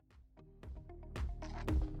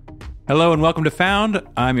Hello and welcome to Found.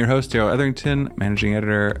 I'm your host, Daryl Etherington, managing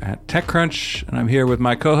editor at TechCrunch, and I'm here with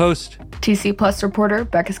my co-host, TC Plus reporter,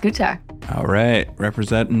 Becca Skutak. All right,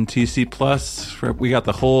 representing TC Plus. We got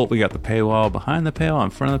the paywall, behind the paywall, in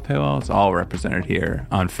front of the paywall. It's all represented here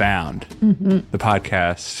on Found, the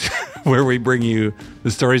podcast where we bring you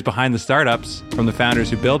the stories behind the startups from the founders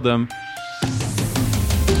who build them.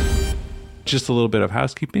 Just a little bit of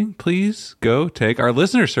housekeeping. Please go take our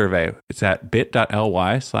listener survey. It's at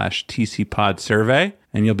bit.ly/TCPodsurvey,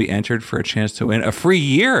 and you'll be entered for a chance to win a free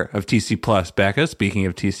year of TC Plus. Becca, speaking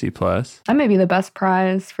of TC Plus. That may be the best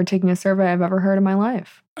prize for taking a survey I've ever heard in my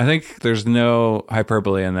life. I think there's no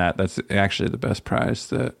hyperbole in that. That's actually the best prize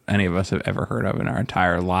that any of us have ever heard of in our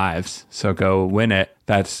entire lives. So go win it.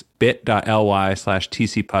 That's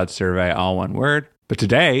bit.ly/TCPodsurvey, all one word. But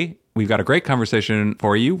today, we've got a great conversation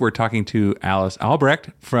for you. We're talking to Alice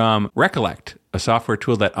Albrecht from Recollect, a software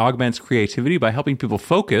tool that augments creativity by helping people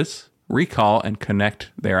focus, recall, and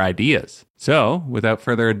connect their ideas. So, without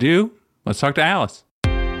further ado, let's talk to Alice.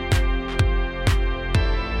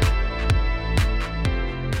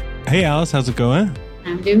 Hey, Alice, how's it going?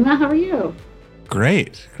 I'm doing well. How are you?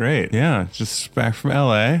 Great. Yeah, just back from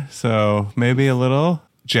LA, so maybe a little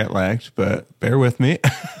jet lagged, but bear with me.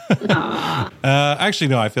 Actually,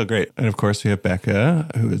 no, I feel great. And of course, we have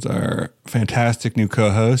Becca, who is our fantastic new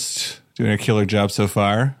co-host, doing a killer job so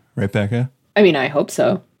far. Right, Becca? I mean, I hope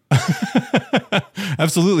so.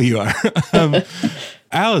 Absolutely, you are.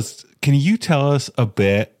 Alice, can you tell us a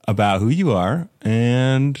bit about who you are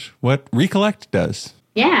and what Recollect does?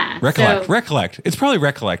 Yeah. Recollect. It's probably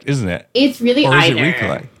Recollect, isn't it? It's really or is either. It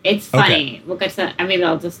Recollect? It's funny. Okay. We'll get to that. Maybe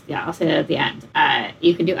I'll say that at the end.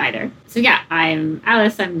 You can do either. So yeah, I'm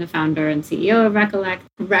Alice. I'm the founder and CEO of Recollect.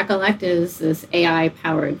 Recollect is this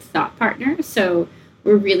AI-powered thought partner. So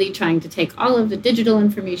we're really trying to take all of the digital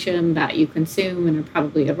information that you consume and are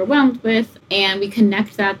probably overwhelmed with, and we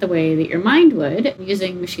connect that the way that your mind would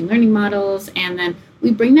using machine learning models, and then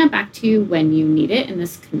we bring that back to you when you need it in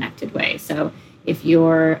this connected way. So if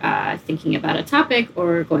you're thinking about a topic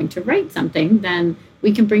or going to write something, then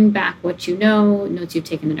we can bring back what you know, notes you've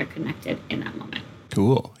taken that are connected in that moment.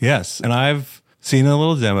 Cool. Yes. And I've seen a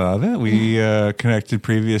little demo of it. We connected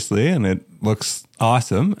previously, and it looks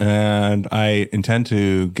awesome. And I intend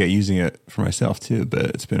to get using it for myself too, but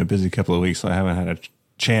it's been a busy couple of weeks, so I haven't had a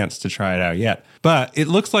chance to try it out yet. But it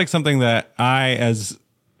looks like something that I, as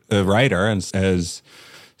a writer and as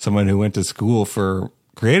someone who went to school for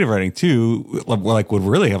creative writing too, like would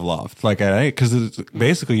really have loved. Like, because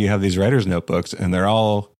basically you have these writer's notebooks, and they're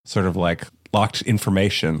all sort of like locked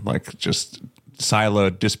information, like just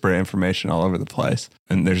siloed, disparate information all over the place.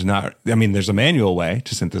 And there's a manual way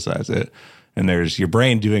to synthesize it, and there's your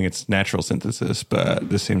brain doing its natural synthesis, but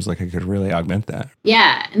this seems like it could really augment that.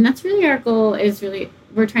 Yeah, and that's really our goal.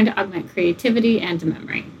 We're trying to augment creativity and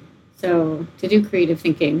memory. So to do creative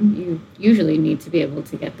thinking, you usually need to be able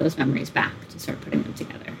to get those memories back to start putting them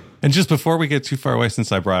together. And just before we get too far away,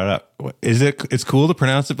 since I brought it up, it's cool to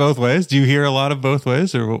pronounce it both ways? Do you hear a lot of both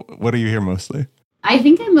ways, or what do you hear mostly? I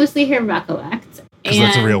think I mostly hear Recollect. Because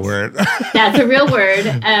that's a real word. That's a real word.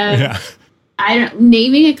 Yeah.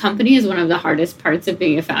 Naming a company is one of the hardest parts of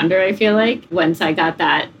being a founder, I feel like. Once I got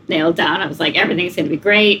that nailed down, I was like, everything's going to be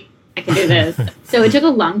great. I can do this. So it took a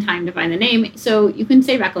long time to find the name. So you can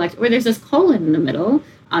say Recollect, or there's this colon in the middle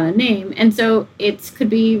on the name. And so it could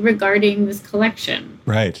be regarding this collection.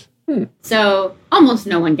 Right. So almost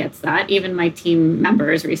no one gets that. Even my team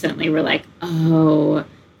members recently were like, oh,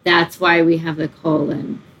 that's why we have the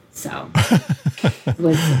colon. So it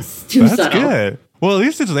was too That's subtle. Good. Well, at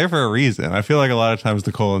least it's there for a reason. I feel like a lot of times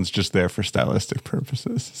the colon's just there for stylistic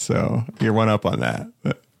purposes. So you're one up on that.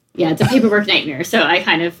 But. Yeah, it's a paperwork nightmare, so I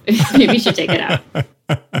kind of maybe should take it out.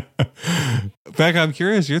 Becca, I'm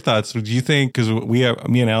curious your thoughts. Do you think, because me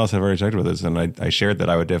and Alice have already talked about this, and I shared that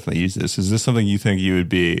I would definitely use this. Is this something you think you would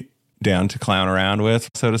be down to clown around with,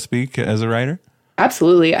 so to speak, as a writer?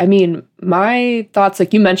 Absolutely. I mean, my thoughts,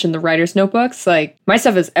 like you mentioned, the writer's notebooks, like my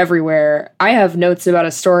stuff is everywhere. I have notes about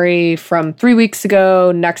a story from 3 weeks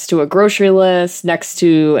ago next to a grocery list, next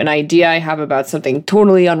to an idea I have about something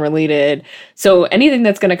totally unrelated. So anything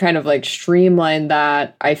that's going to kind of like streamline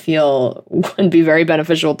that, I feel would be very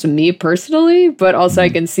beneficial to me personally, but also I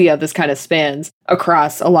can see how this kind of spans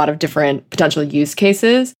across a lot of different potential use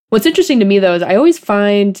cases. What's interesting to me, though, is I always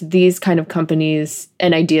find these kind of companies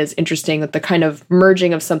and ideas interesting with the kind of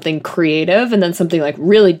merging of something creative and then something like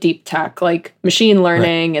really deep tech, like machine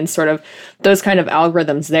learning and sort of those kind of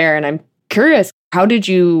algorithms there. And I'm curious, how did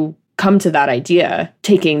you come to that idea,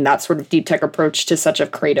 taking that sort of deep tech approach to such a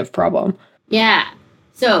creative problem? Yeah.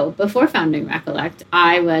 So before founding Recollect,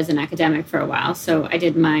 I was an academic for a while. So I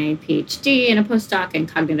did my PhD and a postdoc in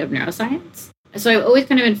cognitive neuroscience. So I've always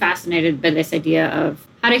kind of been fascinated by this idea of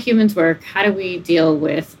how do humans work? How do we deal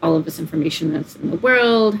with all of this information that's in the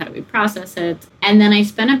world? How do we process it? And then I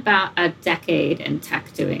spent about a decade in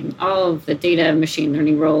tech doing all of the data and machine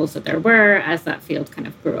learning roles that there were as that field kind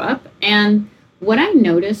of grew up. And what I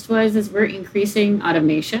noticed is we're increasing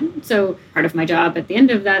automation. So part of my job at the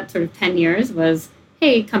end of that sort of 10 years was,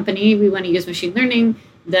 hey, company, we want to use machine learning.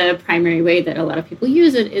 The primary way that a lot of people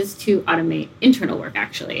use it is to automate internal work,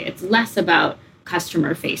 actually. It's less about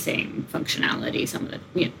customer-facing functionality, some of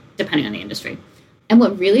the, depending on the industry. And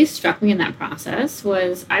what really struck me in that process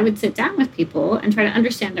was I would sit down with people and try to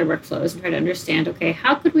understand their workflows and try to understand, okay,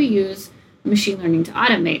 how could we use machine learning to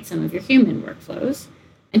automate some of your human workflows?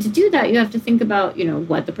 And to do that, you have to think about,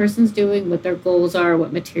 what the person's doing, what their goals are,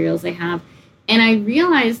 what materials they have. And I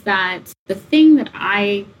realized that the thing that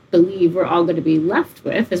I believe we're all going to be left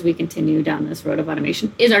with as we continue down this road of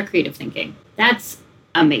automation is our creative thinking. That's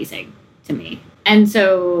amazing to me. And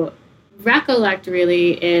so Recollect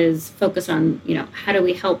really is focused on, how do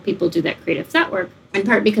we help people do that creative thought work? In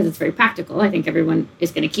part because it's very practical. I think everyone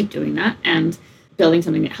is going to keep doing that, and building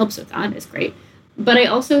something that helps with that is great. But I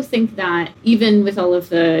also think that even with all of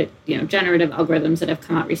the, generative algorithms that have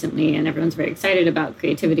come out recently, and everyone's very excited about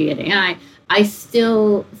creativity and AI, I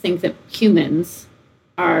still think that humans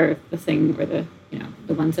are the thing, or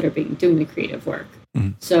the ones that are doing the creative work.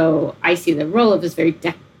 Mm-hmm. So I see the role of this very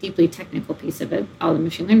deeply technical piece of it, all the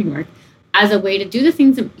machine learning work, as a way to do the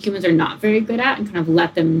things that humans are not very good at and kind of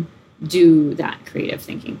let them do that creative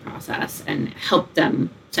thinking process and help them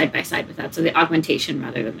side by side with that. So the augmentation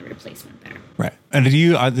rather than the replacement there. Right. And do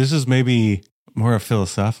you, this is maybe more a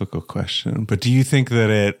philosophical question, but do you think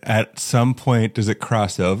that at some point, does it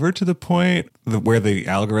cross over to the point where the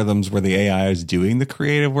algorithms, where the AI is doing the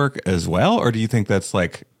creative work as well? Or do you think that's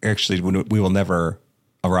actually we will never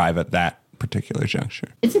arrive at that particular juncture?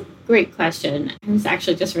 It's a great question. I was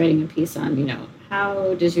actually just writing a piece on,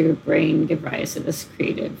 how does your brain give rise to this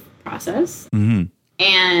creative process? Mm-hmm.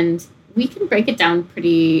 And we can break it down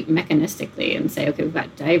pretty mechanistically and say, okay, we've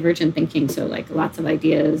got divergent thinking. So lots of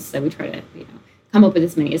ideas that we try to, come up with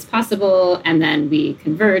as many as possible. And then we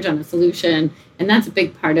converge on a solution. And that's a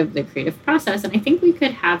big part of the creative process. And I think we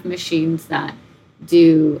could have machines that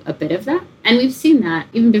do a bit of that. And we've seen that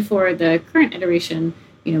even before the current iteration,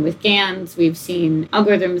 with GANs, we've seen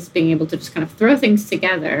algorithms being able to just kind of throw things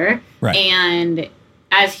together. Right. And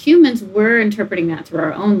as humans, we're interpreting that through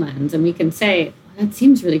our own lens. And we can say, that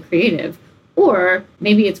seems really creative, or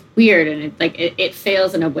maybe it's weird and it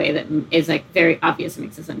fails in a way that is very obvious and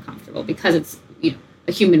makes us uncomfortable because it's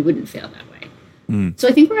a human wouldn't fail that way. So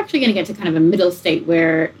I think we're actually going to get to kind of a middle state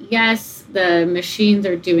where yes, the machines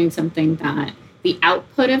are doing something that the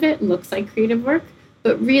output of it looks like creative work,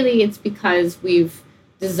 but really it's because we've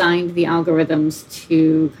designed the algorithms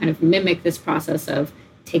to kind of mimic this process of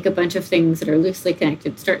take a bunch of things that are loosely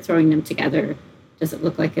connected, start throwing them together. Does it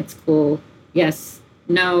look like it's cool? Yes,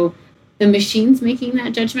 no. The machines making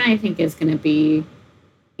that judgment, I think, is going to be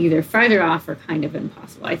either farther off or kind of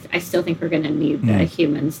impossible. I still think we're going to need the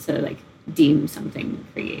humans to deem something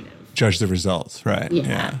creative. Judge the results, right?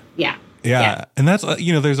 Yeah. And that's,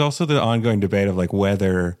 there's also the ongoing debate of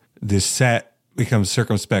whether this set becomes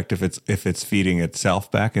circumspect if it's feeding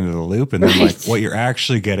itself back into the loop. And then what you're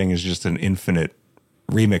actually getting is just an infinite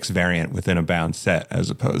remix variant within a bound set as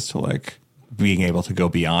opposed to being able to go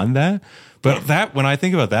beyond that. But that, when I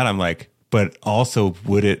think about that, I'm but also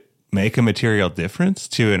would it make a material difference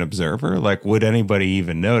to an observer? Would anybody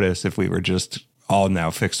even notice if we were just all now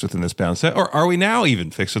fixed within this bound set? Or are we now even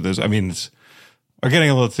fixed with this? I mean, we're getting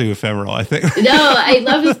a little too ephemeral, I think. No, I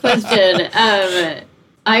love this question.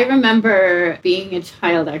 I remember being a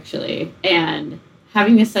child, actually, and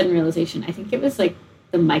having this sudden realization. I think it was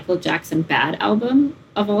the Michael Jackson Bad album,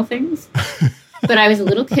 of all things. But I was a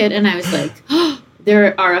little kid, and I was oh,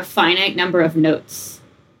 there are a finite number of notes.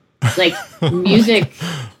 Music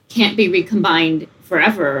can't be recombined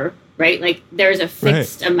forever, right? There's a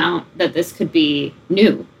fixed amount that this could be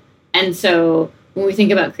new. And so when we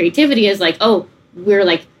think about creativity as we're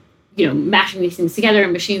mashing these things together,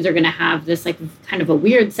 and machines are going to have this kind of a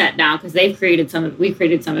weird set now because they've created some of it, we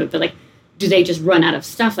created some of it, but do they just run out of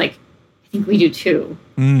stuff? I think we do too.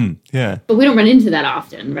 Yeah. But we don't run into that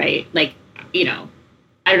often, right? I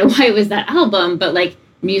don't know why it was that album, but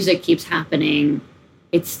music keeps happening.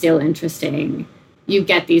 It's still interesting. You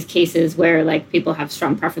get these cases where people have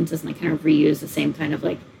strong preferences and they kind of reuse the same kind of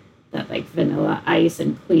that Vanilla Ice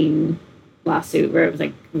and Queen lawsuit where it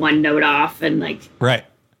was one note off and right.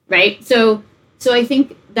 So So I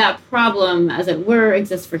think that problem, as it were,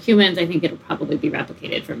 exists for humans. I think it'll probably be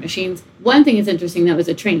replicated for machines. One thing is interesting, though, is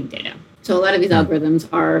the training data. So a lot of these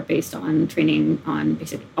algorithms are based on training on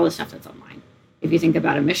basically all the stuff that's online. If you think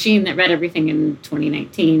about a machine that read everything in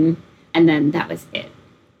 2019, and then that was it,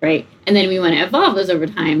 right? And then we want to evolve those over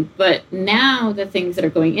time. But now the things that are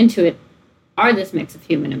going into it are this mix of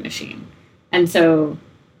human and machine. And so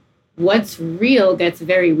what's real gets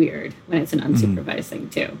very weird when it's an unsupervised thing,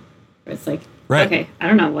 too. Where it's like, right. Okay, I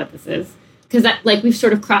don't know what this is. Because that, like, we've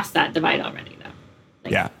sort of crossed that divide already, though.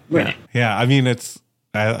 Like, we're in it. Yeah, I mean,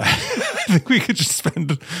 I think we could just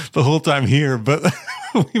spend the whole time here, but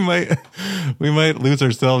we might lose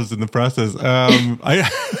ourselves in the process.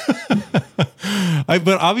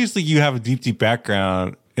 But obviously you have a deep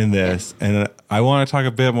background in this, and I want to talk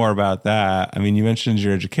a bit more about that. I mean, you mentioned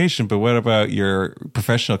your education, but what about your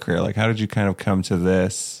professional career? Like, how did you kind of come to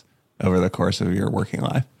this over the course of your working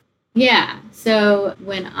life? Yeah. So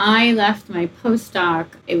when I left my postdoc,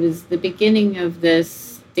 it was the beginning of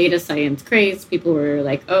this data science craze. People were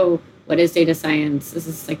like, oh, what is data science? This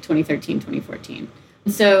is like 2013, 2014.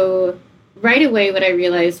 So right away, what I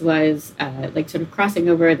realized was like sort of crossing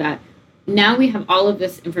over that now we have all of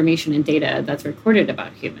this information and data that's recorded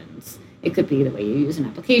about humans. It could be the way you use an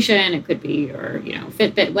application. It could be your,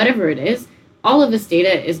 Fitbit, whatever it is. All of this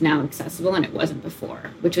data is now accessible, and it wasn't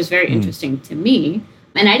before, which was very interesting to me.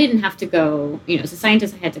 And I didn't have to go, as a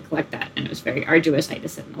scientist, I had to collect that. And it was very arduous. I had to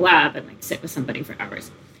sit in the lab and like sit with somebody for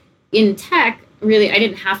hours. In tech, really, I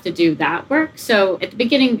didn't have to do that work. So at the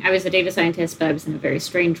beginning, I was a data scientist, but I was in a very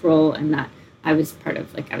strange role in that I was part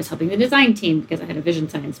of, I was helping the design team because I had a vision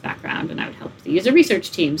science background, and I would help the user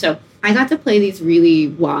research team. So I got to play these really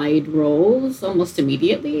wide roles almost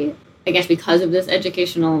immediately, I guess because of this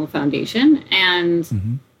educational foundation.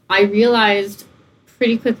 And I realized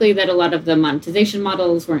pretty quickly that a lot of the monetization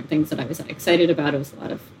models weren't things that I was excited about. It was a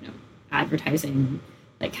lot of advertising,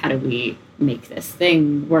 like how do we make this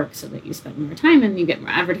thing work so that you spend more time and you get more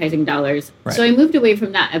advertising dollars. Right. So I moved away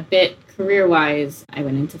from that a bit career-wise. I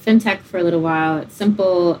went into fintech for a little while at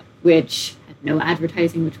Simple, which had no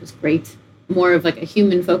advertising, which was great. More of like a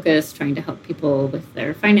human focus, trying to help people with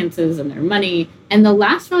their finances and their money. And the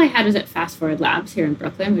last role I had was at Fast Forward Labs here in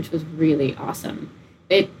Brooklyn, which was really awesome.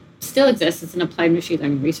 It still exists. It's an applied machine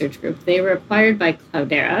learning research group. They were acquired by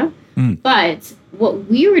Cloudera. But what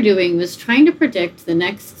we were doing was trying to predict the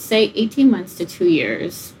next, say, 18 months to 2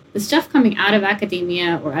 years, the stuff coming out of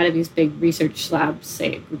academia or out of these big research labs,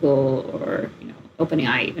 say at Google or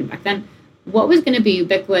OpenAI even back then, what was going to be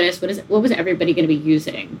ubiquitous? What was everybody going to be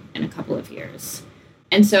using in a couple of years?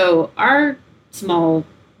 And so our small,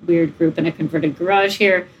 weird group in a converted garage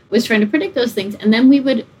here was trying to predict those things. And then we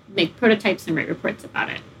would make prototypes and write reports about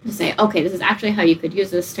it to say, okay, this is actually how you could use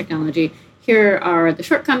this technology. Here are the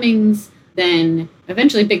shortcomings. Then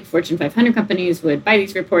eventually big Fortune 500 companies would buy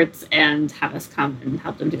these reports and have us come and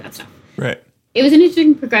help them do that stuff. Right. It was an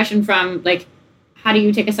interesting progression from like, how do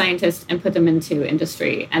you take a scientist and put them into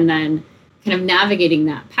industry, and then kind of navigating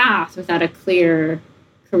that path without a clear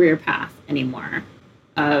career path anymore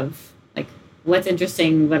of like, what's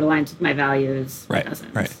interesting, what aligns with my values, what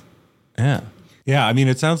doesn't. Right. Yeah. Yeah, I mean,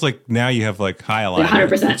 it sounds like now you have like high alignment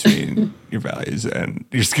between your values and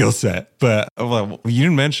your skill set. But well, you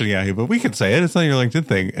didn't mention Yahoo, but we can say it. It's not your LinkedIn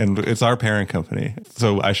thing, and it's our parent company.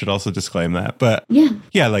 So I should also disclaim that. But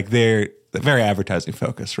yeah, like they're very advertising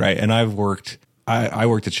focused, right? And I worked at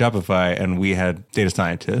Shopify, and we had data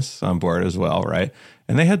scientists on board as well, right?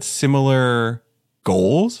 And they had similar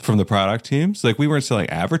goals from the product teams. Like we weren't selling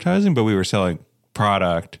advertising, but we were selling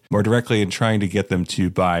product more directly and trying to get them to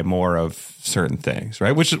buy more of certain things,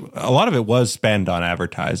 right? Which a lot of it was spend on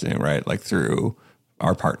advertising, right? Like through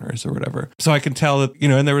our partners or whatever. So I can tell that,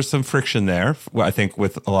 and there was some friction there, I think,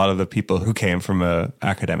 with a lot of the people who came from a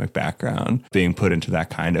academic background being put into that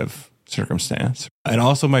kind of circumstance. And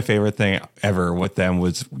also my favorite thing ever with them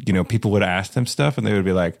was, people would ask them stuff and they would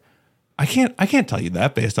be like, I can't tell you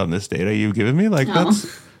that based on this data you've given me. Like that's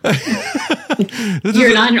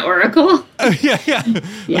You're not an oracle? Yeah.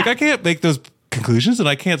 Like I can't make those conclusions, and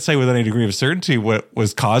I can't say with any degree of certainty what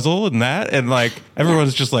was causal in that. And like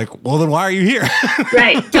everyone's just like, well, then why are you here?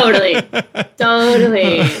 Right. Totally.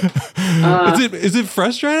 Is it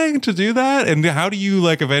frustrating to do that? And how do you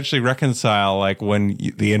like eventually reconcile like when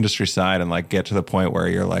the industry side and like get to the point where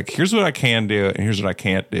you're like, here's what I can do and here's what I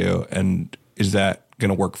can't do, and is that going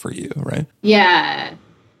to work for you? Right. Yeah.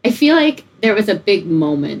 I feel like there was a big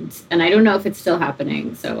moment, and I don't know if it's still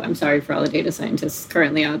happening, so I'm sorry for all the data scientists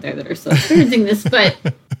currently out there that are still experiencing this, but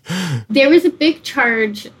there was a big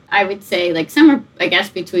charge, I would say, like somewhere, I guess,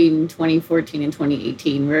 between 2014 and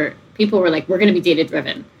 2018, where people were like, we're going to be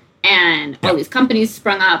data-driven. And all these companies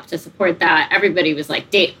sprung up to support that. Everybody was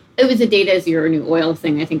like, it was a data is your new oil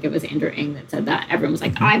thing. I think it was Andrew Ng that said that. Everyone was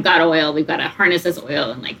like, I've got oil. We've got to harness this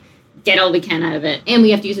oil and like get all we can out of it. And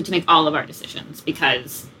we have to use it to make all of our decisions,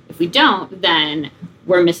 because if we don't, then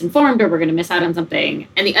we're misinformed or we're going to miss out on something.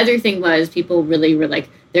 And the other thing was people really were like,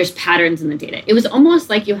 there's patterns in the data. It was almost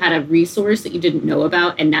like you had a resource that you didn't know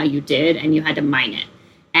about and now you did, and you had to mine it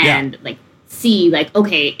and like see like,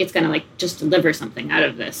 okay, it's going to like just deliver something out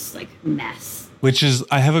of this like mess. Which is,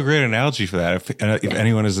 I have a great analogy for that. If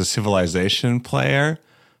anyone is a Civilization player,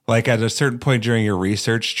 like at a certain point during your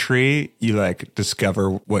research tree, you like discover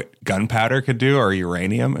what gunpowder could do or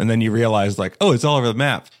uranium. And then you realize like, oh, it's all over the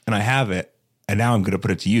map and I have it. And now I'm going to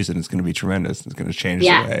put it to use and it's going to be tremendous. It's going to change the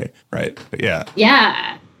way. Right. But yeah.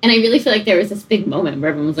 And I really feel like there was this big moment where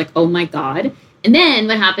everyone was like, oh my God. And then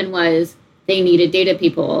what happened was they needed data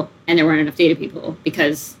people and there weren't enough data people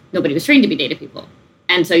because nobody was trained to be data people.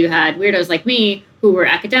 And so you had weirdos like me who were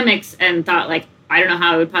academics and thought like, I don't know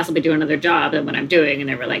how I would possibly do another job than what I'm doing. And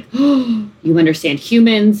they were like, oh, you understand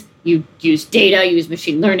humans, you use data, you use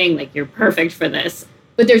machine learning, like you're perfect for this.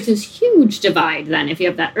 But there's this huge divide then, if you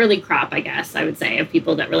have that early crop, I guess, I would say, of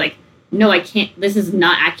people that were like, no, I can't, this is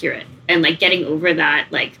not accurate. And like getting over that,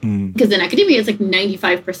 like, because in academia, it's like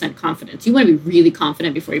 95% confidence. You want to be really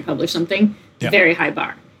confident before you publish something. It's a very high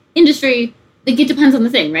bar. Industry, like it depends on the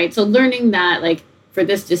thing, right? So learning that, like, for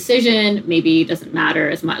this decision, maybe doesn't matter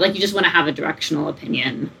as much. Like you just want to have a directional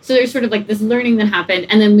opinion. So there's sort of like this learning that happened.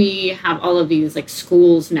 And then we have all of these like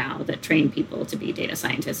schools now that train people to be data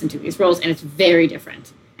scientists and do these roles. And it's very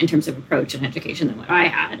different in terms of approach and education than what I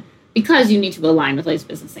had, because you need to align with all these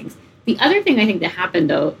business things. The other thing I think that happened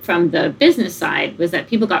though, from the business side, was that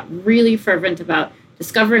people got really fervent about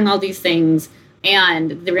discovering all these things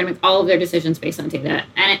and they were going to make all of their decisions based on data.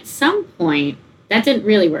 And at some point that didn't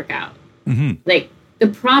really work out. Like, the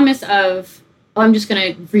promise of, oh, I'm just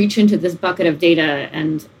going to reach into this bucket of data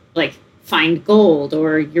and like find gold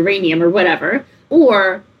or uranium or whatever,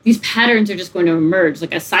 or these patterns are just going to emerge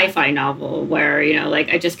like a sci-fi novel where, you know, like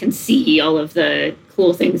I just can see all of the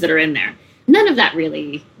cool things that are in there. None of that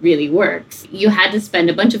really works. You had to spend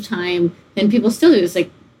a bunch of time, and people still do this, like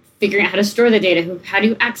figuring out how to store the data, how do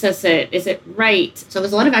you access it, is it right? So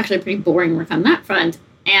there's a lot of actually pretty boring work on that front.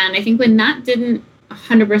 And I think when that didn't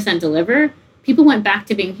 100% deliver, people went back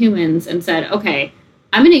to being humans and said, okay,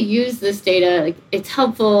 I'm going to use this data. Like, it's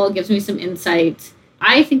helpful, gives me some insight.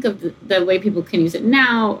 I think of the way people can use it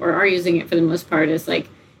now, or are using it for the most part, is like,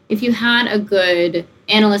 if you had a good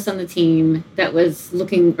analyst on the team that was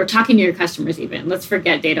looking or talking to your customers, even, let's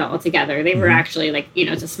forget data altogether. They were actually like, you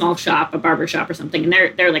know, it's a small shop, a barber shop or something. And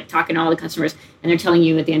they're like talking to all the customers and they're telling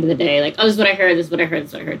you at the end of the day, like, oh, this is what I heard. This is what I heard. This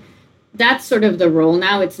is what I heard. That's sort of the role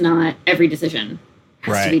now. It's not every decision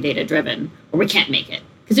has to be data driven, or we can't make it,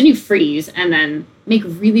 because then you freeze and then make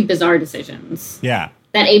really bizarre decisions. Yeah.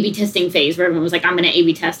 That A/B testing phase where everyone was like, I'm going to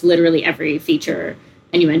A/B test literally every feature,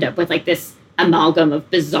 and you end up with like this amalgam of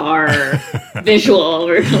bizarre visual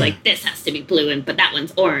where like this has to be blue but that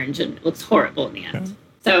one's orange and it looks horrible in the end.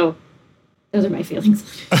 So those are my feelings.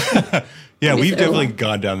 Yeah, we've definitely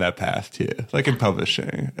gone down that path too, like in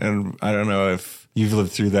publishing. And I don't know if you've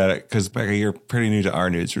lived through that, because Becca, you're pretty new to our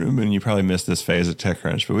newsroom and you probably missed this phase at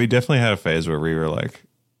TechCrunch, but we definitely had a phase where we were like,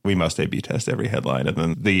 we must A/B test every headline. And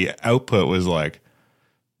then the output was like,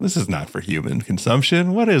 this is not for human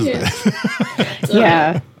consumption. What is this?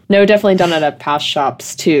 Yeah. No, definitely done it at past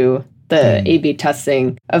shops too. The A/B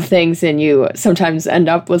testing of things, and you sometimes end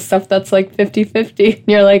up with stuff that's like 50-50. And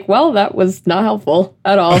you're like, well, that was not helpful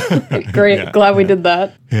at all. Great. Glad we did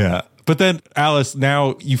that. Yeah. But then, Alice,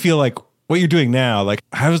 now you feel like what you're doing now, like,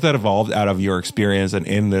 how has that evolved out of your experience and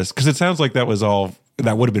in this? Because it sounds like that would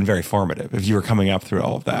have been very formative if you were coming up through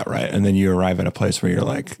all of that, right? And then you arrive at a place where you're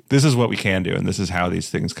like, this is what we can do, and this is how these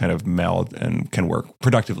things kind of meld and can work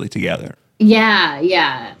productively together.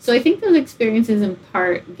 Yeah. So I think those experiences in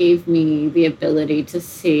part gave me the ability to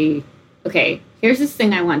see, okay, here's this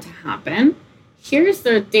thing I want to happen. Here's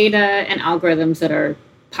the data and algorithms that are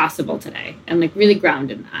possible today, and like really ground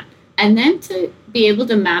in that. And then to be able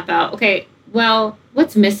to map out, okay, well,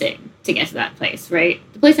 what's missing to get to that place, right?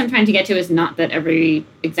 The place I'm trying to get to is not that every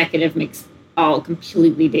executive makes all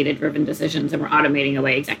completely data-driven decisions and we're automating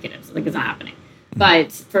away executives. Like, it's not happening.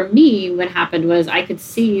 But for me, what happened was I could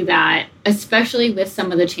see that, especially with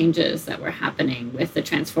some of the changes that were happening with the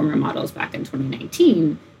transformer models back in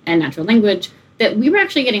 2019 and natural language, that we were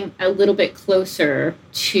actually getting a little bit closer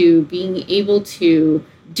to being able to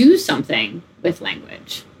do something with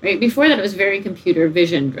language, right? Before that, it was very computer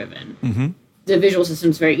vision driven. Mm-hmm. The visual system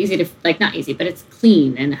is very easy to, like, not easy, but it's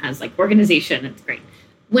clean and has like organization. It's great.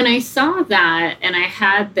 when I saw that and I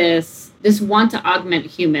had this want to augment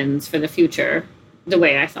humans for the future, the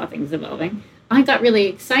way I saw things evolving, I got really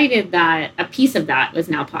excited that a piece of that was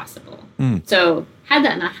now possible. So had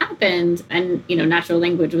that not happened and, natural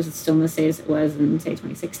language was still in the state as it was in, say,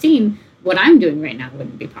 2016, what I'm doing right now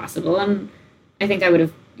wouldn't be possible. And I think I would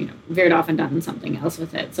have, veered off and done something else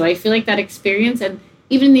with it. So I feel like that experience, and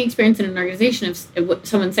even the experience in an organization of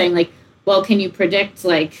someone saying like, well, can you predict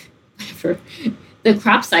like for the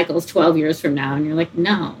crop cycles 12 years from now? And you're like,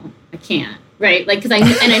 no, I can't. Right. Like, because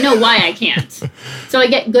I know why I can't. So I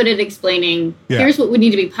get good at explaining, here's what would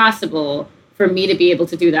need to be possible for me to be able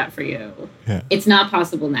to do that for you. Yeah. It's not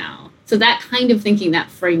possible now. So that kind of thinking,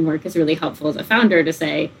 that framework is really helpful as a founder to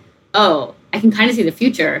say, oh, I can kind of see the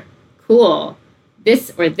future. Cool.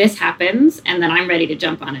 This or this happens. And then I'm ready to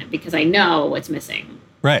jump on it because I know what's missing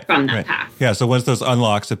from that path. Yeah. So once those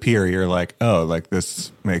unlocks appear, you're like, oh, like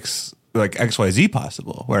this makes like XYZ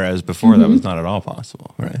possible. Whereas before that was not at all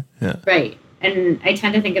possible. Right. Yeah. Right. And I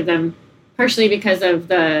tend to think of them partially because of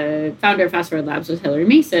the founder of Fast Forward Labs was Hillary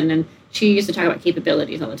Mason, and she used to talk about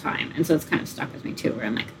capabilities all the time. And so it's kind of stuck with me too, where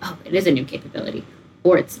I'm like, oh, it is a new capability,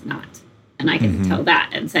 or it's not. And I can tell that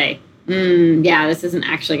and say, this isn't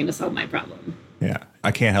actually going to solve my problem. Yeah.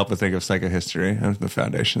 I can't help but think of Psychohistory and the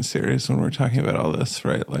Foundation series when we're talking about all this,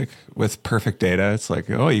 right? Like with perfect data, it's like,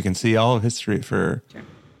 oh, you can see all of history for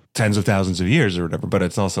tens of thousands of years or whatever, but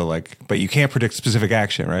it's also like, but you can't predict specific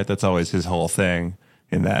action, right? That's always his whole thing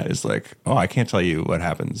in that is like, oh, I can't tell you what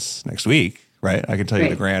happens next week, right? I can tell you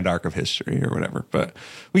the grand arc of history or whatever, but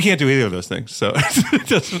we can't do either of those things, so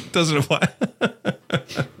it doesn't apply.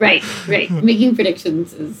 Right. Making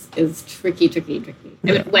predictions is tricky.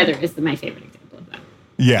 I mean, weather is my favorite example of that.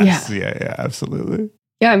 Yes, yeah, absolutely.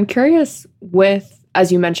 Yeah, I'm curious with,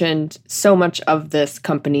 as you mentioned, so much of this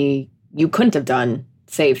company you couldn't have done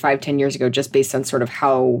say 5-10 years ago, just based on sort of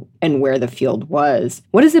how and where the field was.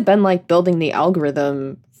 What has it been like building the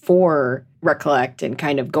algorithm for Recollect and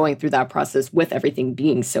kind of going through that process with everything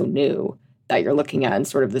being so new that you're looking at and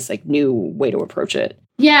sort of this like new way to approach it?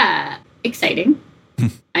 Yeah, exciting.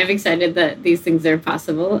 I'm excited that these things are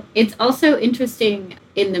possible. It's also interesting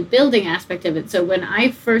in the building aspect of it. So when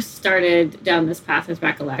I first started down this path with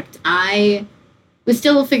Recollect, I was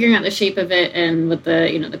still figuring out the shape of it and what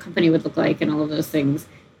the company would look like and all of those things.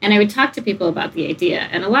 And I would talk to people about the idea.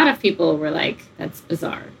 And a lot of people were like, that's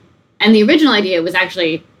bizarre. And the original idea was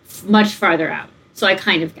actually much farther out. So I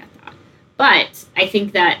kind of get that. But I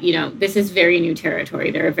think that, this is very new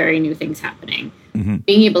territory. There are very new things happening.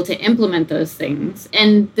 Being able to implement those things.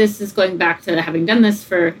 And this is going back to having done this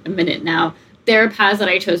for a minute now. There are paths that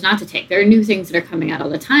I chose not to take. There are new things that are coming out all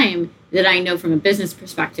the time that I know from a business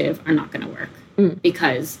perspective are not going to work.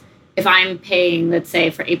 Because if I'm paying, let's say,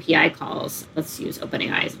 for API calls, let's use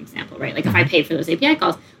OpenAI as an example, right? Like if I pay for those API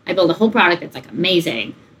calls, I build a whole product that's like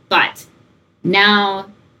amazing. But now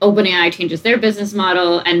OpenAI changes their business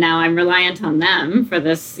model, and now I'm reliant on them for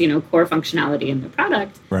this, core functionality in the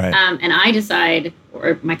product. Right. And I decide,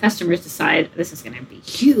 or my customers decide, this is going to be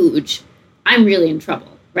huge. I'm really in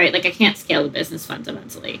trouble, right? Like I can't scale the business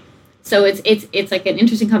fundamentally. So it's like an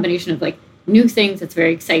interesting combination of like new things that's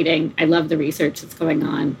very exciting. I love the research that's going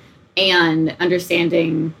on, and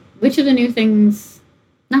understanding which of the new things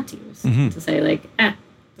not to use to say like,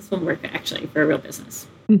 this won't work actually for a real business.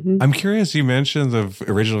 I'm curious, you mentioned the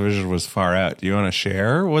original vision was far out. Do you want to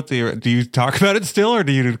share do you talk about it still, or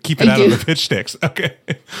do you keep it out of the pitch decks? Okay.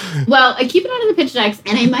 Well, I keep it out of the pitch decks,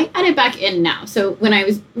 and I might add it back in now. So when I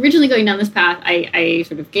was originally going down this path, I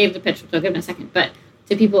sort of gave the pitch, which I'll give in a second, but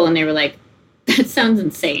to people, and they were like, that sounds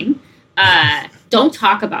insane. Don't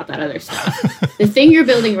talk about that other stuff. The thing you're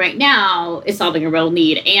building right now is solving a real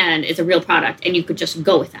need, and it's a real product, and you could just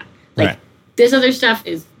go with that. Like this other stuff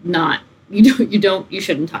is not. You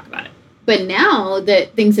shouldn't talk about it. But now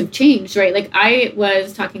that things have changed, right? Like I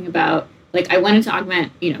was talking about, like I wanted to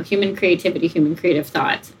augment, human creativity, human creative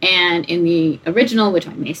thought. And in the original, which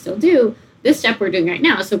I may still do, this step we're doing right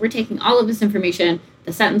now. So we're taking all of this information,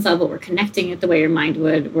 the sentence level, we're connecting it the way your mind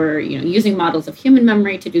would. We're, using models of human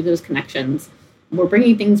memory to do those connections. We're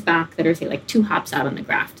bringing things back that are, say, like 2 hops out on the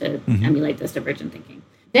graph to emulate this divergent thinking.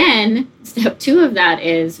 Then step 2 of that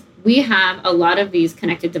is we have a lot of these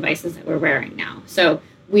connected devices that we're wearing now. So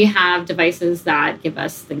we have devices that give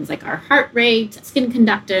us things like our heart rate, skin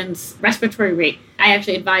conductance, respiratory rate. I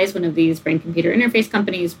actually advise one of these brain-computer interface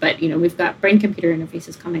companies, but we've got brain-computer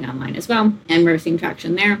interfaces coming online as well, and we're seeing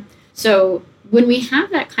traction there. So when we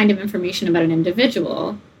have that kind of information about an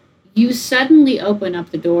individual, you suddenly open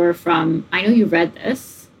up the door from, I know you read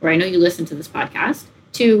this, or I know you listened to this podcast,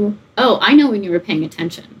 to, oh, I know when you were paying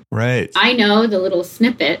attention. Right. I know the little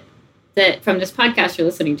snippet that from this podcast you're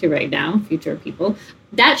listening to right now, future people,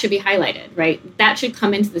 that should be highlighted, right? That should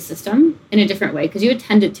come into the system in a different way because you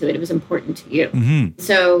attended to it. It was important to you. Mm-hmm.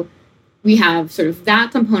 So we have sort of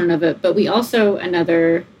that component of it, but we also,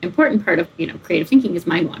 another important part of, creative thinking is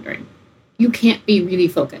mind wandering. You can't be really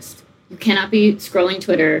focused. You cannot be scrolling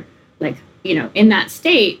Twitter, in that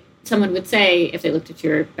state. Someone would say, if they looked at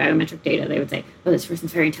your biometric data, they would say, oh, this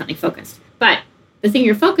person's very intently focused. But the thing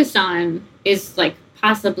you're focused on is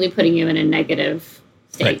possibly putting you in a negative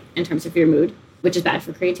state in terms of your mood, which is bad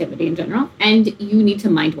for creativity in general. And you need to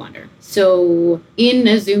mind wander. So in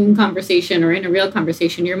a Zoom conversation or in a real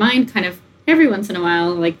conversation, your mind kind of every once in a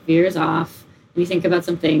while veers off. And you think about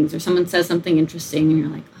some things or someone says something interesting and you're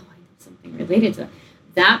like, oh, I know something related to that.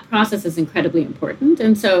 That process is incredibly important.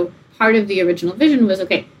 And so part of the original vision was,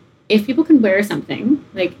 okay, if people can wear something,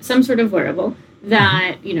 like some sort of wearable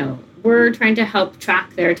that, we're trying to help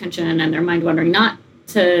track their attention and their mind wandering, not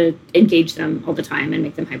to engage them all the time and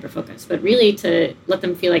make them hyper-focused, but really to let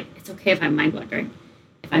them feel like it's okay if I'm mind wandering.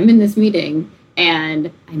 If I'm in this meeting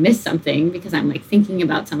and I miss something because I'm thinking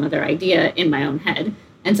about some other idea in my own head,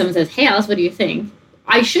 and someone says, hey, Alice, what do you think?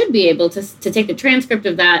 I should be able to take the transcript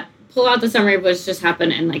of that, pull out the summary of what's just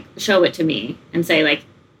happened and show it to me and say,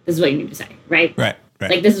 this is what you need to say, right? Right.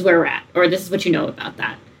 This is where we're at, or this is what you know about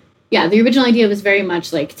that. Yeah, the original idea was very much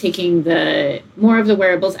taking more of the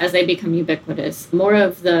wearables as they become ubiquitous, more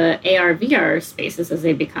of the AR, VR spaces as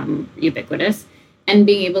they become ubiquitous, and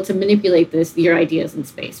being able to manipulate your ideas in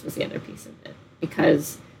space was the other piece of it.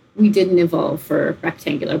 Because we didn't evolve for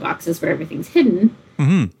rectangular boxes where everything's hidden.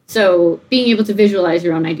 Mm-hmm. So being able to visualize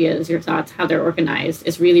your own ideas, your thoughts, how they're organized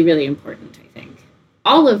is really, really important, I think.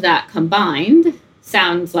 All of that combined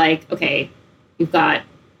sounds like, okay, you've got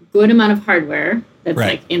good amount of hardware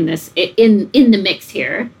that's in the mix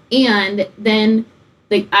here. And then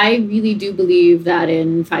I really do believe that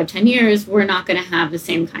in 5-10 years, we're not going to have the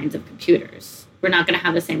same kinds of computers. We're not going to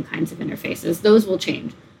have the same kinds of interfaces. Those will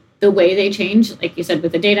change. The way they change, like you said,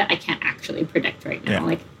 with the data, I can't actually predict right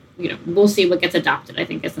now. We'll see what gets adopted, I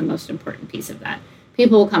think is the most important piece of that.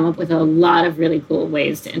 People will come up with a lot of really cool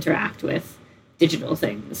ways to interact with digital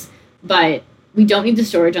things. But we don't need the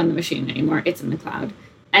storage on the machine anymore. It's in the cloud.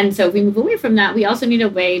 And so if we move away from that, we also need a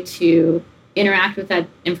way to interact with that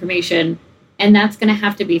information. And that's going to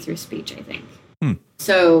have to be through speech, I think.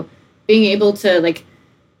 So being able to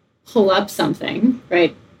pull up something,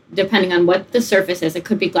 right? Depending on what the surface is, it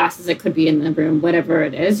could be glasses, it could be in the room, whatever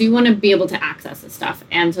it is, you want to be able to access this stuff.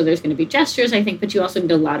 And so there's going to be gestures, I think, but you also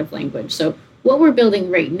need a lot of language. So what we're building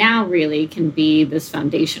right now really can be this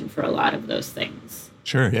foundation for a lot of those things.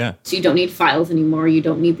 Sure, yeah. So you don't need files anymore. You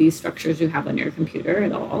don't need these structures you have on your computer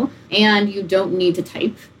at all. And you don't need to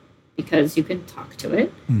type because you can talk to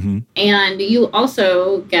it. Mm-hmm. And you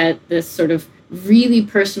also get this sort of really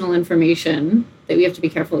personal information that we have to be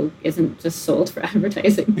careful isn't just sold for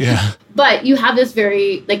advertising. Yeah. But you have this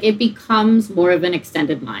very, it becomes more of an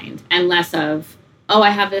extended mind and less of, oh, I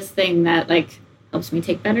have this thing that helps me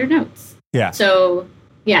take better notes. Yeah. So,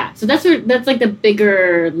 yeah. So that's the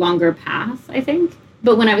bigger, longer path, I think.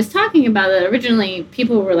 But when I was talking about it originally,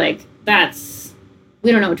 people were like,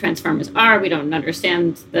 we don't know what transformers are. We don't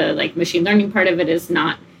understand the machine learning part of it is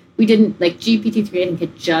not, we didn't GPT-3, I think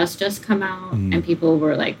had just come out and people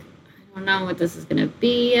were like, I don't know what this is going to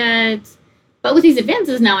be yet. But with these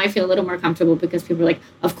advances now, I feel a little more comfortable because people are like,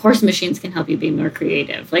 of course machines can help you be more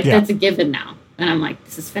creative. That's a given now. And I'm like,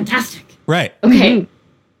 this is fantastic. Right. Okay.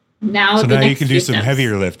 Now you can do some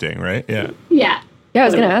heavier lifting, right? Yeah. Yeah. Yeah, I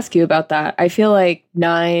was going to ask you about that. I feel like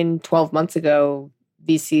 9-12 months ago,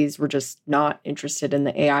 VCs were just not interested in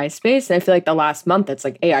the AI space. And I feel like the last month, it's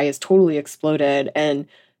AI has totally exploded. And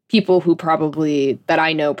people who that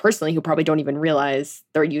I know personally, who probably don't even realize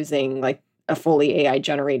they're using a fully AI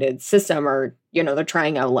generated system or, they're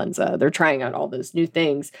trying out Lensa, they're trying out all those new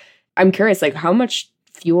things. I'm curious, how much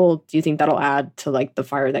fuel do you think that'll add to the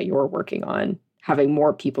fire that you're working on, having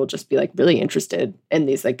more people just be really interested in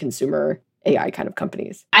these consumer AI kind of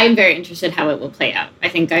companies? I'm very interested how it will play out. I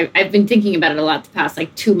think I've been thinking about it a lot the past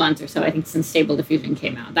 2 months or so, I think, since Stable Diffusion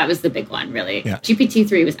came out. That was the big one, really. Yeah.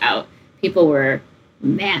 GPT-3 was out. People were,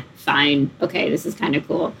 fine. Okay, this is kind of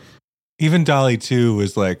cool. Even DALL-E 2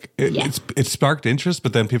 was it sparked interest,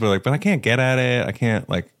 but then people are like, but I can't get at it. I can't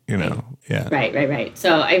yeah. Right.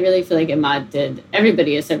 So I really feel like Emad did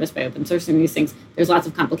everybody a service by open sourcing these things. There's lots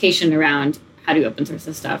of complication around how do you open source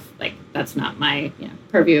this stuff. That's not my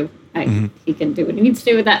purview. He can do what he needs to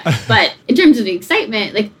do with that. But in terms of the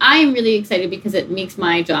excitement, I'm really excited because it makes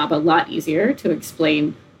my job a lot easier to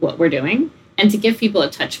explain what we're doing and to give people a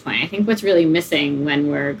touch point. I think what's really missing when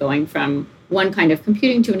we're going from one kind of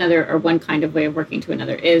computing to another or one kind of way of working to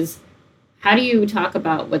another is how do you talk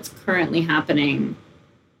about what's currently happening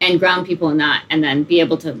and ground people in that, and then be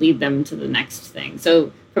able to lead them to the next thing?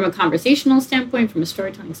 So from a conversational standpoint, from a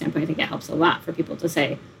storytelling standpoint, I think it helps a lot for people to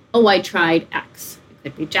say, oh, I tried X. It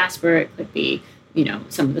could be Jasper, it could be,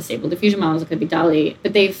 some of the Stable Diffusion models, it could be DALL-E.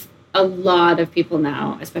 But a lot of people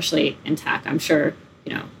now, especially in tech, I'm sure,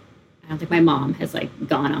 I don't think my mom has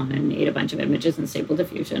gone on and made a bunch of images in Stable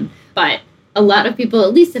Diffusion, but a lot of people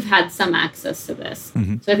at least have had some access to this.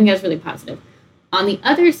 Mm-hmm. So I think that's really positive. On the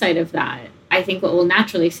other side of that, I think what we'll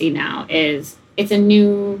naturally see now is it's a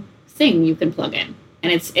new thing you can plug in,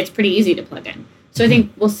 and it's pretty easy to plug in. So I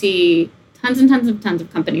think we'll see tons and tons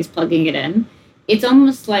of companies plugging it in. It's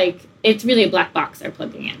almost like it's really a black box they're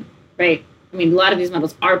plugging in, right? I mean, a lot of these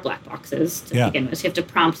models are black boxes to begin with. So you have to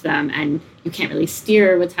prompt them, and you can't really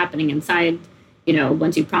steer what's happening inside.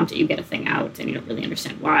 Once you prompt it, you get a thing out, and you don't really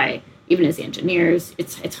understand why. Even as the engineers,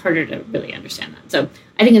 it's harder to really understand that. So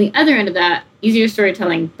I think on the other end of that, easier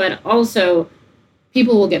storytelling, but also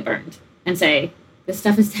people will get burned and say, this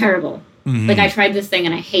stuff is terrible. Mm-hmm. I tried this thing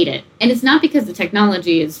and I hate it. And it's not because the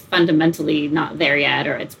technology is fundamentally not there yet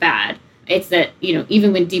or it's bad. It's that,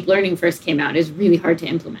 even when deep learning first came out, it's really hard to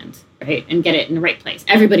implement, right? And get it in the right place.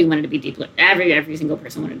 Everybody wanted to be deep learning. Every single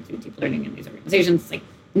person wanted to do deep learning in these organizations. It's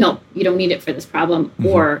no, you don't need it for this problem, mm-hmm.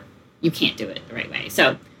 or you can't do it the right way.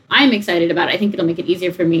 So I'm excited about it. I think it'll make it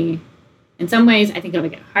easier for me in some ways. I think it'll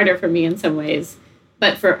make it harder for me in some ways.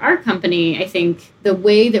 But for our company, I think the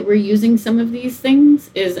way that we're using some of these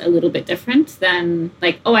things is a little bit different than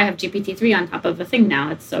I have GPT-3 on top of a thing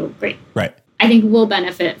now. It's so great. Right. I think we'll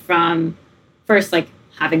benefit from first,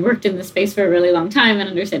 having worked in this space for a really long time and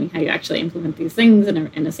understanding how you actually implement these things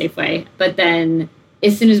in a safe way. But then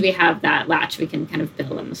as soon as we have that latch, we can kind of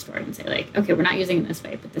build on the story and say okay, we're not using it this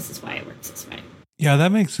way, but this is why it works this way. Yeah,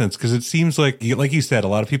 that makes sense, because it seems like you said, a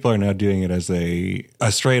lot of people are now doing it as a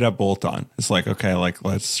straight up bolt on. It's okay,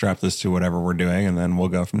 let's strap this to whatever we're doing and then we'll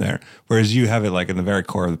go from there. Whereas you have it in the very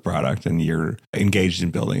core of the product and you're engaged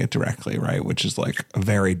in building it directly, right? Which is a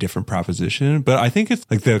very different proposition. But I think it's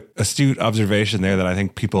the astute observation there that I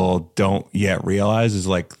think people don't yet realize is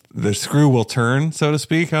the screw will turn, so to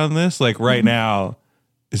speak, on this. Right mm-hmm. now,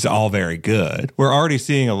 is all very good. We're already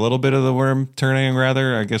seeing a little bit of the worm turning,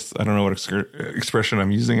 rather. I guess I don't know what expression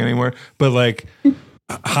I'm using anymore. But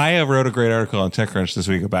Haya wrote a great article on TechCrunch this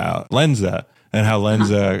week about Lensa and how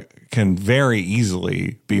Lensa can very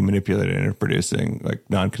easily be manipulated into producing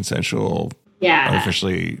non-consensual,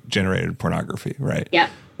 artificially generated pornography, right? Yeah.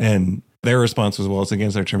 And their response was, well, it's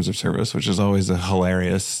against our terms of service, which is always a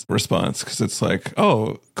hilarious response, because it's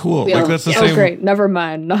oh, cool. That's the same. Oh, great. Never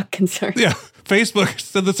mind. Not concerned. Yeah. Facebook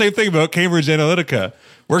said the same thing about Cambridge Analytica.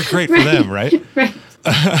 Worked great for them, right? Right.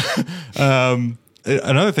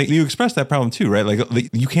 Another thing, you expressed that problem too, right?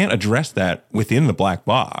 You can't address that within the black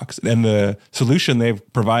box. And the solution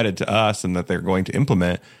they've provided to us and that they're going to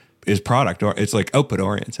implement is product, or it's output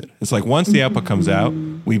oriented. It's once the output comes out,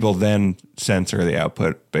 we will then censor the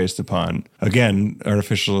output based upon, again,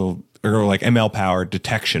 artificial or ML powered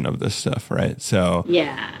detection of this stuff, right? So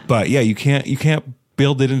yeah. But yeah, you can't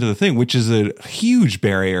build it into the thing, which is a huge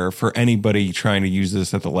barrier for anybody trying to use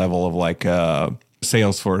this at the level of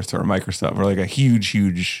Salesforce or Microsoft or a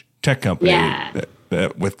huge tech company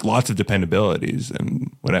that with lots of dependabilities and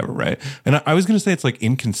whatever, right? And I was going to say it's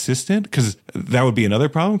inconsistent, because that would be another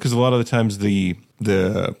problem, because a lot of the times the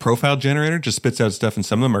profile generator just spits out stuff, and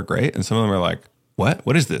some of them are great and some of them are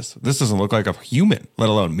what is this? This doesn't look like a human, let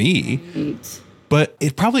alone me. Right. But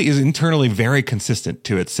it probably is internally very consistent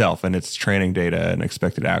to itself and its training data and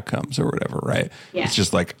expected outcomes or whatever, right? Yeah. It's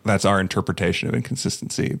just that's our interpretation of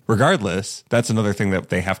inconsistency. Regardless, that's another thing that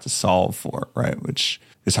they have to solve for, right? Which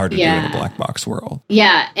is hard to do in a black box world.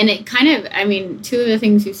 Yeah. And it kind of, two of the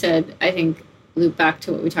things you said, I think, loop back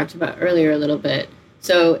to what we talked about earlier a little bit.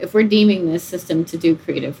 So if we're deeming this system to do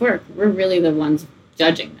creative work, we're really the ones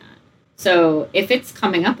judging that. So if it's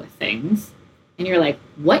coming up with things and you're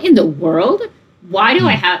what in the world? Why do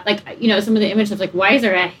I have, some of the image stuff, why is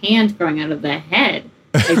there a hand growing out of the head?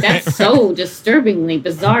 That's so disturbingly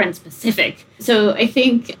bizarre and specific. So I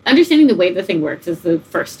think understanding the way the thing works is the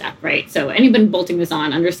first step, right? So anyone bolting this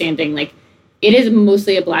on, understanding, it is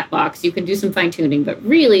mostly a black box. You can do some fine tuning, but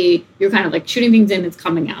really you're kind of shooting things in, it's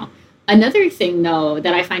coming out. Another thing, though,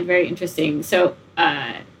 that I find very interesting, so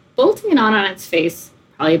bolting it on its face,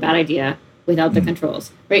 probably a bad idea without the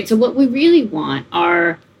controls, right? So what we really want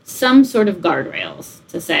are some sort of guardrails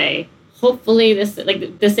to say, hopefully this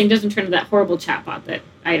thing doesn't turn into that horrible chatbot that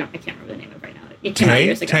I can't remember the name of right now. It came out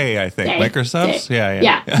years ago. Tay, I think. Microsoft's?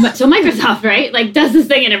 Yeah. So Microsoft, right? Does this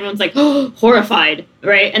thing and everyone's horrified,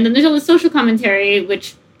 right? And then there's all the social commentary,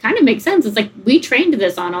 which kind of makes sense. It's like, we trained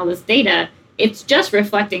this on all this data. It's just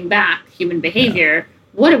reflecting back human behavior. Yeah.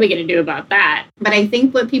 What are we going to do about that? But I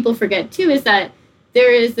think what people forget too is that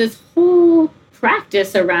there is this whole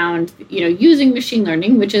practice around, using machine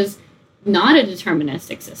learning, which is not a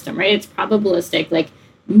deterministic system, right? It's probabilistic. Like,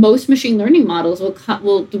 most machine learning models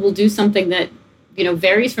will do something that,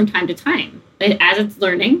 varies from time to time as it's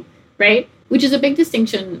learning, right? Which is a big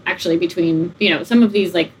distinction actually between, some of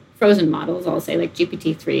these like frozen models, I'll say like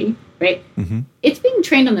GPT-3, right? Mm-hmm. It's being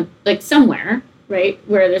trained on somewhere, right?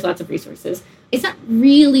 Where there's lots of resources. It's not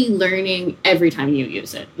really learning every time you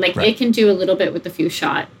use it. Like, right. It can do a little bit with a few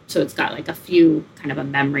shot. So it's got like a few kind of a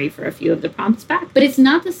memory for a few of the prompts back. But it's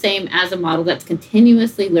not the same as a model that's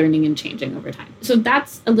continuously learning and changing over time. So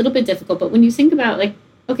that's a little bit difficult. But when you think about like,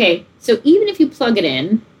 okay, so even if you plug it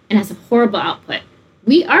in and has a horrible output,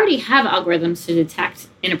 we already have algorithms to detect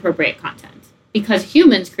inappropriate content because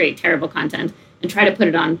humans create terrible content and try to put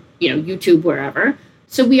it on, YouTube, wherever.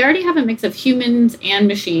 So we already have a mix of humans and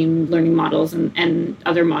machine learning models and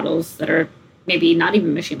other models that are maybe not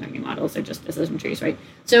even machine learning models, they're just decision trees, right?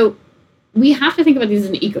 So we have to think about these as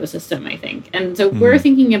an ecosystem, I think. And so we're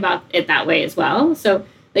thinking about it that way as well. So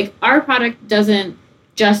like, our product doesn't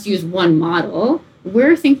just use one model.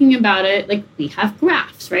 We're thinking about it like, we have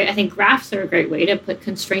graphs, right? I think graphs are a great way to put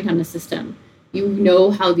constraint on the system. You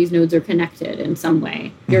know how these nodes are connected in some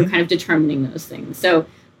way. You're kind of determining those things. So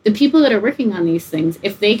the people that are working on these things,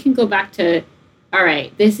 if they can go back to, all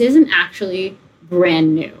right, this isn't actually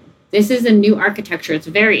brand new. This is a new architecture. It's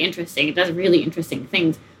very interesting. It does really interesting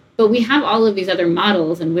things. But we have all of these other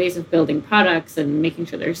models and ways of building products and making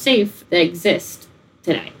sure they're safe that exist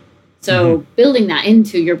today. So building that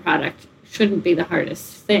into your product shouldn't be the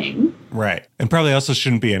hardest thing. Right. And probably also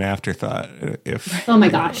shouldn't be an afterthought Oh my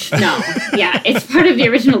gosh, no. Yeah, it's part of the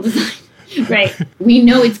original design, right? We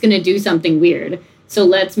know it's going to do something weird. So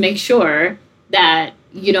let's make sure that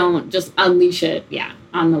you don't just unleash it,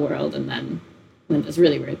 on the world and then does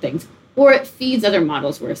really weird things. Or it feeds other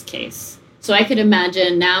models, worst case. So I could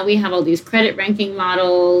imagine now we have all these credit ranking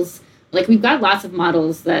models. Like, we've got lots of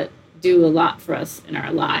models that do a lot for us in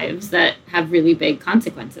our lives that have really big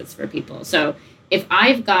consequences for people. So if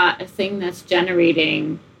I've got a thing that's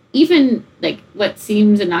generating even like what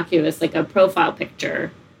seems innocuous, like a profile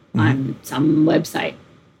picture on some website,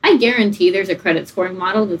 I guarantee there's a credit scoring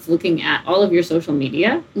model that's looking at all of your social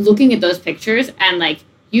media, looking at those pictures, and like,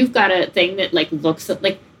 you've got a thing that like looks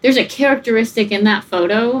like there's a characteristic in that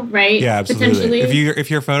photo, right? Yeah, absolutely. If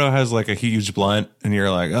your photo has like a huge blunt and you're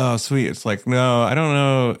like, oh, sweet, it's like, no, I don't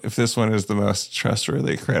know if this one is the most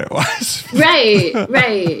trustworthy credit-wise.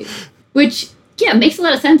 Right. Which, makes a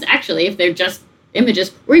lot of sense, actually, if they're just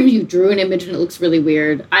images, or even you drew an image and it looks really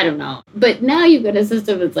weird. I don't know. But now you've got a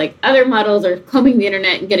system that's like, other models are combing the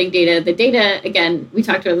internet and getting data. The data, again, we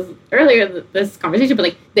talked about this earlier, this conversation, but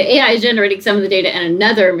like, the AI is generating some of the data and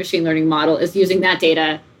another machine learning model is using that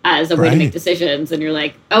data as a way to make decisions. And you're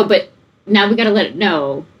like, oh, but now we got to let it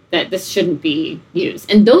know that this shouldn't be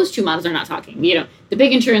used. And those two models are not talking. The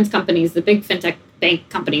big insurance companies, the big fintech bank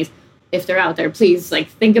companies, if they're out there, please like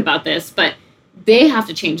think about this. But they have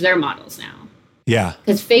to change their models now. Yeah.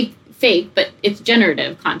 Because fake, but it's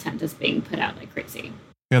generative content is being put out like crazy.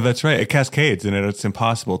 Yeah, that's right. It cascades, and it's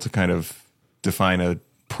impossible to kind of define a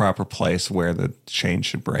proper place where the chain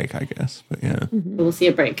should break, I guess. But yeah. We'll see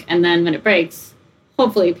it break. And then when it breaks,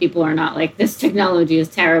 hopefully people are not like, this technology is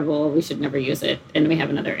terrible, we should never use it, and we have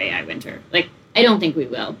another AI winter. Like, I don't think we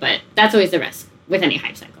will, but that's always the risk with any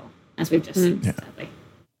hype cycle, as we've just seen, sadly.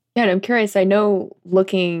 Yeah, and I'm curious, I know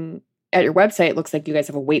looking at your website, it looks like you guys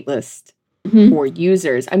have a wait list for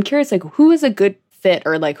users. I'm curious, like, who is a good fit,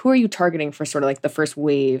 or like, who are you targeting for sort of like the first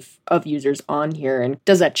wave of users on here? And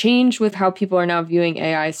does that change with how people are now viewing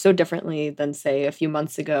AI so differently than, say, a few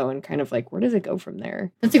months ago? And kind of like, where does it go from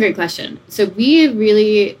there? That's a great question. So we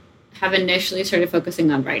really have initially started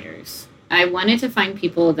focusing on writers. I wanted to find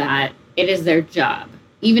people that it is their job,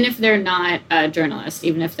 even if they're not a journalist,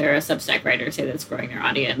 even if they're a Substack writer, say, that's growing their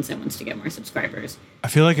audience and wants to get more subscribers. I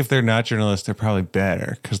feel like if they're not journalists, they're probably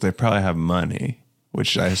better because they probably have money,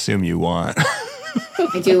 which I assume you want.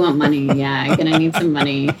 I do want money. Yeah. Again, I need some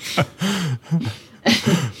money.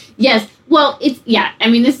 Yes. Well, this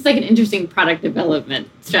is like an interesting product development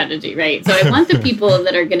strategy, right? So I want the people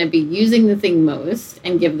that are going to be using the thing most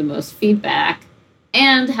and give the most feedback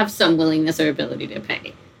and have some willingness or ability to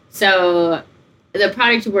pay. So the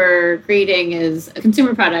product we're creating is a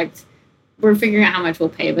consumer product. We're figuring out how much we'll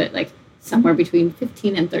pay, but like somewhere between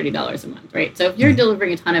 $15 and $30 a month, right? So if you're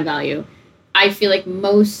delivering a ton of value, I feel like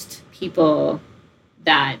most people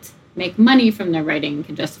that make money from their writing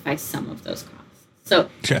can justify some of those costs. So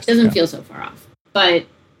it doesn't feel so far off. But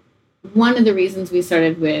one of the reasons we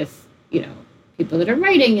started with, people that are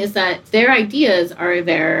writing is that their ideas are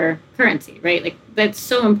their currency, right? Like that's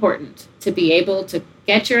so important to be able to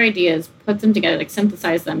get your ideas, put them together, like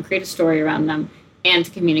synthesize them, create a story around them, and to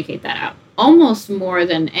communicate that out. Almost more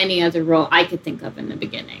than any other role I could think of in the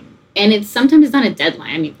beginning. And it's sometimes not a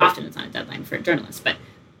deadline. I mean, often it's not a deadline for a journalist, but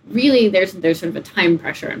really there's sort of a time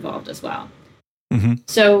pressure involved as well. Mm-hmm.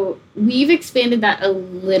 So we've expanded that a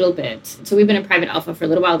little bit. So we've been in private alpha for a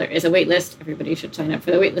little while. There is a wait list. Everybody should sign up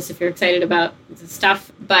for the wait list if you're excited about this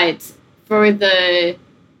stuff. But for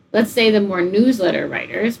let's say the more newsletter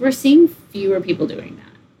writers, we're seeing fewer people doing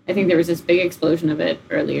that. I think there was this big explosion of it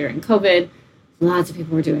earlier in COVID. Lots of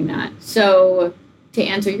people were doing that. So to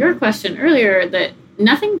answer your question earlier, that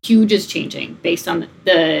nothing huge is changing based on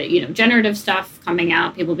the generative stuff coming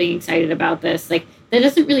out, people being excited about this. Like that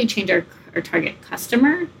doesn't really change our target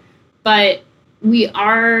customer, but we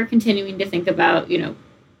are continuing to think about,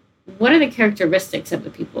 what are the characteristics of the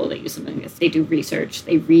people that use something like this? They do research,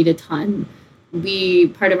 they read a ton.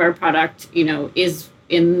 Part of our product, is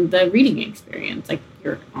in the reading experience. Like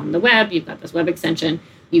you're on the web, you've got this web extension,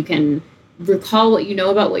 you can recall what you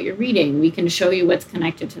know about what you're reading. We can show you what's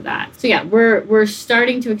connected to that. So yeah, we're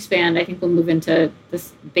starting to expand. I think we'll move into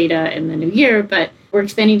this beta in the new year, but we're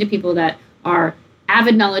expanding to people that are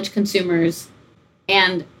avid knowledge consumers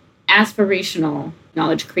and aspirational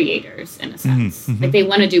knowledge creators in a sense. Mm-hmm. Like they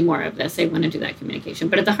want to do more of this. They want to do that communication.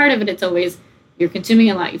 But at the heart of it, it's always you're consuming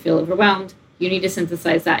a lot, you feel overwhelmed, you need to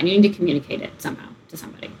synthesize that, and you need to communicate it somehow to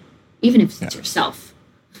somebody. Even if it's yourself.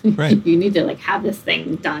 Right. You need to have this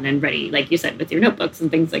thing done and ready, like you said, with your notebooks and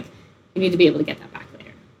things. Like you need to be able to get that back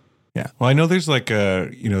later. Yeah. Well, I know there's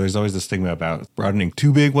there's always the stigma about broadening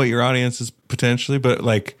too big what your audience is potentially, but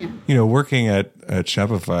working at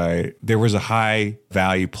Shopify, there was a high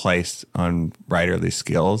value placed on writerly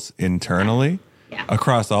skills internally. Yeah.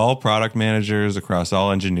 Across all product managers, across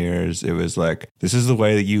all engineers. It was like, this is the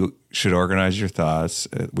way that you should organize your thoughts.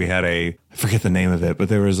 We had I forget the name of it, but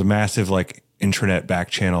there was a massive intranet back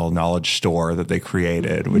channel knowledge store that they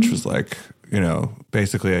created, which was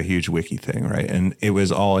basically a huge wiki thing, right? And it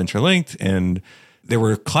was all interlinked, and there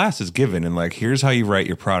were classes given, and here's how you write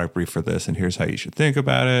your product brief for this, and here's how you should think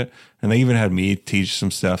about it. And they even had me teach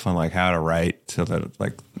some stuff on how to write so that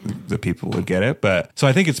the people would get it. But so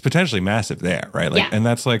I think it's potentially massive there, right? And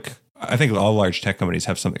that's I think all large tech companies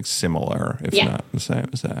have something similar, if not the same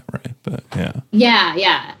as that, right? But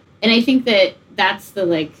yeah. And I think that's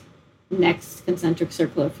the next concentric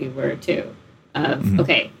circle, if you were to,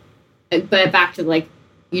 okay, but back to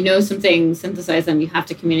some things, synthesize them, you have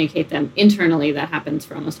to communicate them internally. That happens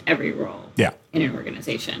for almost every role in an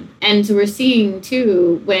organization. And so we're seeing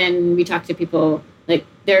too, when we talk to people,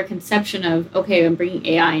 their conception of, okay, I'm bringing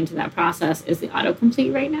AI into that process, is the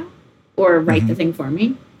autocomplete right now? Or write the thing for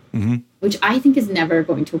me? Mm-hmm. Which I think is never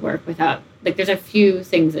going to work without, there's a few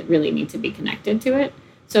things that really need to be connected to it.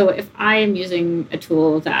 So if I am using a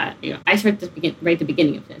tool that, I start right at the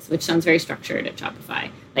beginning of this, which sounds very structured at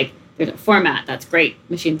Shopify, there's a format, that's great.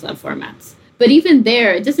 Machines love formats. But even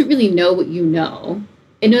there, it doesn't really know what you know.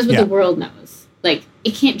 It knows what the world knows. It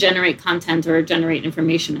can't generate content or generate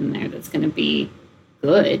information in there that's going to be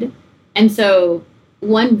good. And so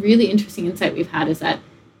one really interesting insight we've had is that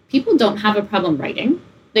people don't have a problem writing.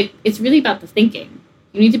 It's really about the thinking.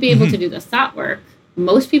 You need to be able to do the thought work.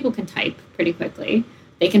 Most people can type pretty quickly.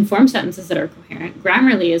 They can form sentences that are coherent.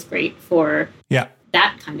 Grammarly is great for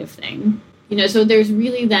that kind of thing. So there's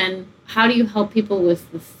really then, how do you help people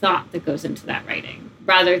with the thought that goes into that writing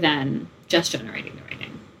rather than just generating the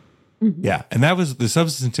writing? Mm-hmm. Yeah. And that was, the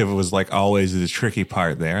substantive was always the tricky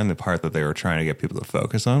part there. And the part that they were trying to get people to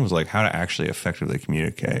focus on was how to actually effectively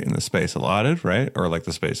communicate in the space allotted, right? Or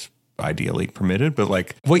the space ideally permitted. But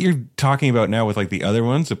what you're talking about now with the other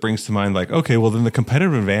ones, it brings to mind okay, well then the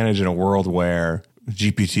competitive advantage in a world where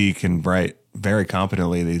GPT can write very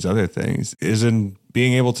competently these other things is in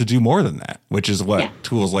being able to do more than that, which is what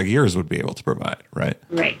tools like yours would be able to provide, right?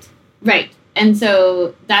 Right. And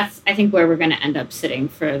so that's, I think, where we're going to end up sitting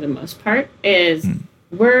for the most part is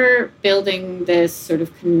we're building this sort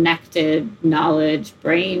of connected knowledge,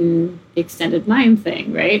 brain, extended mind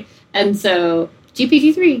thing, right? And so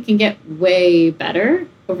GPT-3 can get way better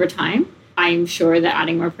over time. I'm sure that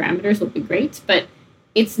adding more parameters will be great, but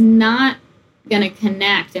it's not going to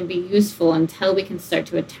connect and be useful until we can start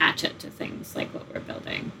to attach it to things like what we're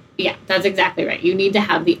building. Yeah, that's exactly right. You need to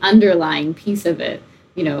have the underlying piece of it.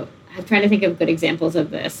 I'm trying to think of good examples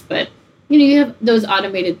of this, but you have those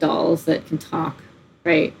automated dolls that can talk,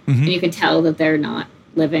 right? Mm-hmm. And you can tell that they're not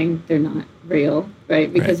living, they're not real,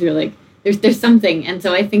 right? Because you're there's something. And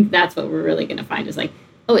so I think that's what we're really going to find is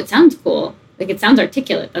oh, it sounds cool. like it sounds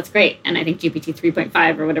articulate. That's great. And I think GPT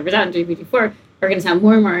 3.5 or whatever's out in GPT 4 are going to sound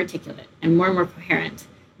more and more articulate and more coherent.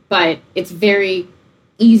 But it's very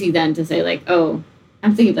easy then to say like, oh,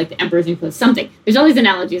 I'm thinking of like the Emperor's New Clothes, something. There's all these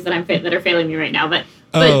analogies that that are failing me right now. But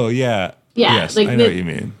yeah. Yeah. Yes, like I know what you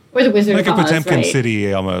mean. Or the Wizard like of Oz, a Potemkin right?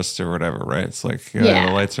 city almost, or whatever, right? It's like, the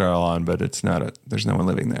lights are all on, but it's not there's no one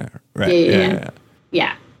living there. Right.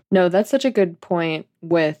 Yeah. No, that's such a good point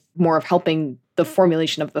with more of helping the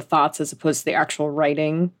formulation of the thoughts as opposed to the actual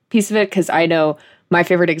writing piece of it. Because I know my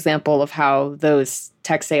favorite example of how those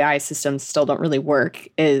text AI systems still don't really work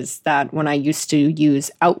is that when I used to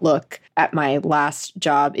use Outlook at my last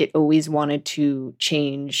job, it always wanted to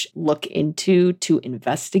change look into to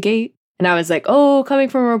investigate. And I was like, oh, coming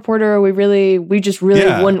from a reporter, we just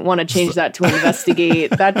really wouldn't want to change that to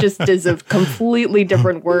investigate. That just is a completely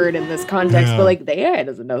different word in this context. But like the AI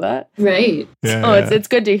doesn't know that. Right. It's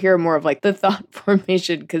good to hear more of like the thought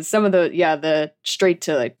formation, because some of the straight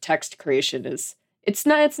to like text creation it's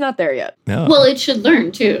not there yet. No. Well, it should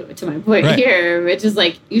learn too, to my point here, which is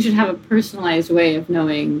like you should have a personalized way of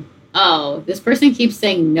knowing, oh, this person keeps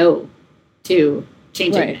saying no to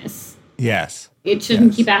changing this. Yes. It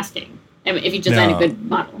shouldn't keep asking. I mean, if you design a good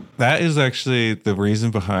model. That is actually the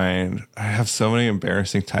reason behind I have so many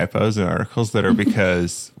embarrassing typos in articles that are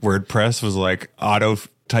because WordPress was like auto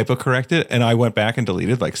typo corrected, and I went back and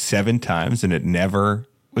deleted like 7 times, and it never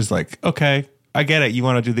was like, okay, I get it. You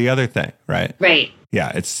want to do the other thing, right? Right.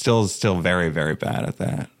 Yeah, it's still very, very bad at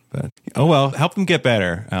that. But oh well, help them get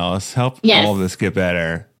better, Alice. Help all of this get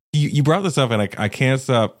better. You brought this up, and I can't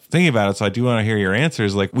stop thinking about it. So I do want to hear your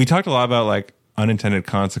answers. Like we talked a lot about like unintended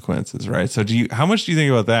consequences, right? So how much do you think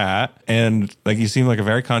about that? And like you seem like a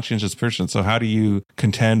very conscientious person. So how do you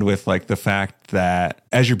contend with like the fact that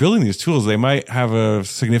as you're building these tools, they might have a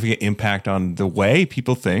significant impact on the way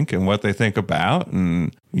people think and what they think about,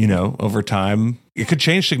 and over time it could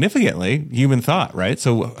change significantly human thought, right?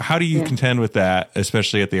 So how do you contend with that,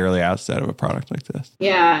 especially at the early outset of a product like this?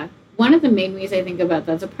 Yeah. One of the main ways I think about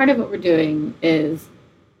that, so part of what we're doing is,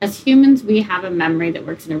 as humans, we have a memory that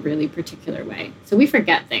works in a really particular way. So we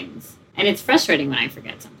forget things. And it's frustrating when I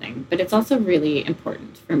forget something, but it's also really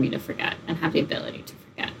important for me to forget and have the ability to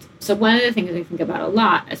forget. So one of the things I think about a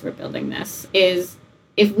lot as we're building this is,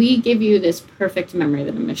 if we give you this perfect memory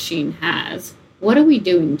that a machine has, what are we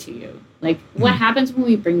doing to you? Like, what happens when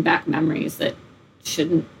we bring back memories that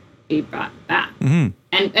shouldn't be brought back? Mm-hmm.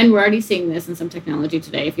 And we're already seeing this in some technology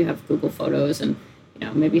today. If you have Google Photos and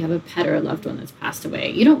maybe you have a pet or a loved one that's passed away,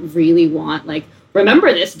 you don't really want like,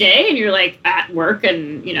 remember this day, and you're like at work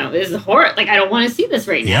and this is horrible, like I don't want to see this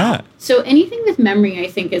right now. So anything with memory, I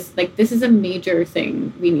think, is like, this is a major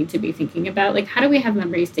thing we need to be thinking about. Like, how do we have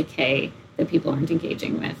memories decay that people aren't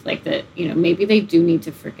engaging with? Like that, maybe they do need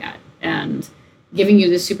to forget, and giving you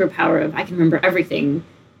the superpower of I can remember everything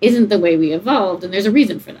isn't the way we evolved, and there's a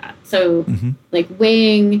reason for that. So like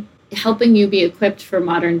helping you be equipped for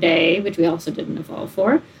modern day, which we also didn't evolve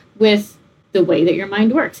for, with the way that your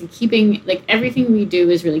mind works, and keeping like everything we do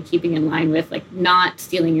is really keeping in line with like not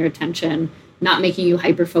stealing your attention, not making you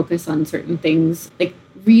hyper focus on certain things, like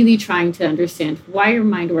really trying to understand why your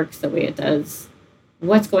mind works the way it does,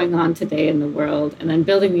 what's going on today in the world, and then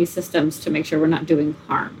building these systems to make sure we're not doing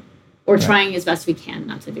harm, or trying as best we can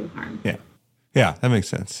not to do harm. Yeah, that makes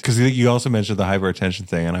sense. Because you also mentioned the hyper-attention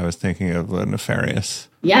thing, and I was thinking of the nefarious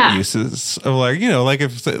uses of like,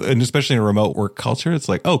 and especially in a remote work culture, it's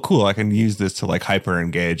like, oh, cool, I can use this to like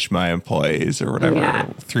hyper-engage my employees or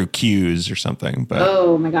whatever through cues or something. But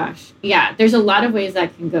oh my gosh. Yeah, there's a lot of ways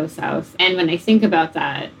that can go south. And when I think about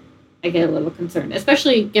that, I get a little concerned,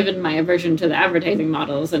 especially given my aversion to the advertising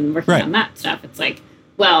models and working on that stuff. It's like,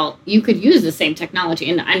 well, you could use the same technology,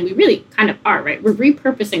 and we really kind of are, right? We're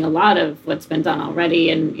repurposing a lot of what's been done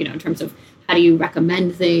already, and in terms of how do you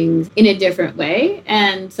recommend things in a different way.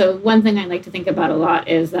 And so one thing I like to think about a lot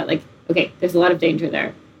is that, like, okay, there's a lot of danger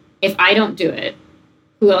there. If I don't do it,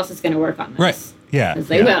 who else is going to work on this? Right. Yeah. Because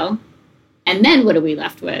they will. And then what are we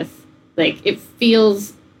left with? Like, it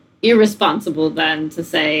feels irresponsible then to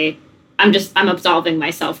say, I'm absolving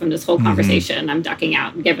myself from this whole conversation. I'm ducking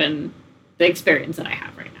out given the experience that I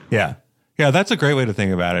have right now. Yeah, that's a great way to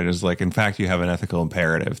think about it, is like, in fact, you have an ethical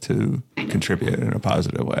imperative to contribute in a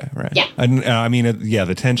positive way, right? Yeah. And I mean,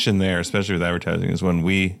 the tension there, especially with advertising, is when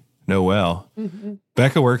we know well.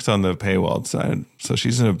 Becca works on the paywalled side, so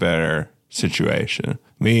she's in a better situation.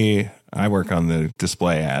 Me, I work on the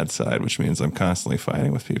display ad side, which means I'm constantly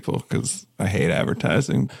fighting with people because I hate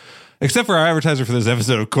advertising. Except for our advertiser for this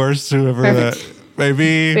episode, of course, whoever that may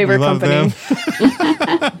be. Favorite we love company.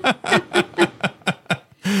 Them.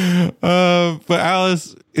 But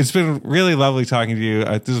Alice, It's been really lovely talking to you.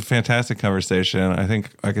 This is a fantastic conversation. I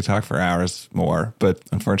think I could talk for hours more, but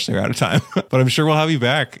unfortunately we're out of time. But I'm sure we'll have you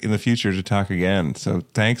back in the future to talk again. So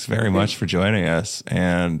thanks very much for joining us.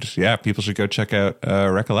 And yeah, people should go check out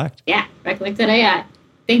Recollect. Yeah, Recollect.ai.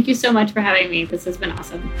 Thank you so much for having me. This has been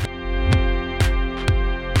awesome.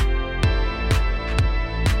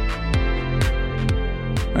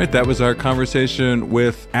 All right, that was our conversation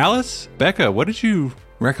with Alice. Becca, what did you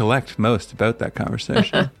recollect most about that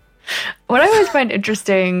conversation? What I always find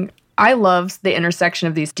interesting, I love the intersection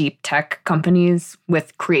of these deep tech companies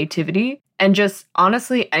with creativity. And just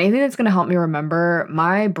honestly, anything that's going to help me remember,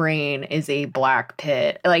 my brain is a black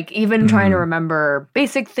pit. Like even trying to remember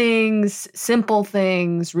basic things, simple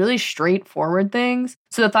things, really straightforward things.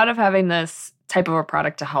 So the thought of having this type of a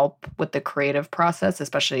product to help with the creative process,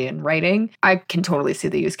 especially in writing, I can totally see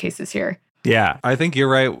the use cases here. Yeah, I think you're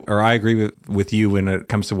right, or I agree with you when it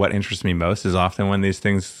comes to what interests me most is often when these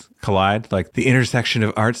things collide, like the intersection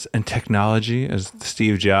of arts and technology, as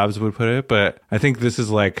Steve Jobs would put it. But I think this is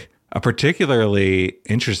like a particularly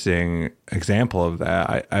interesting example of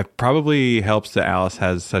that. I probably helps that Alice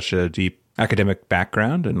has such a deep academic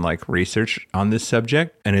background and like research on this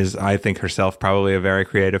subject and is, I think, herself probably a very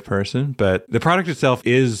creative person. But the product itself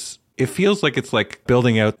it feels like it's like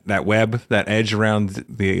building out that web, that edge around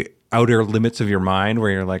the outer limits of your mind where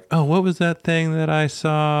you're like, oh, what was that thing that I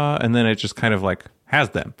saw? And then it just kind of like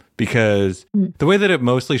has them, because the way that it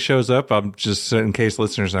mostly shows up, I'm just in case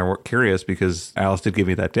listeners are curious, because Alice did give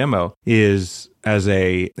me that demo, is as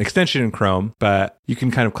a extension in Chrome, but you can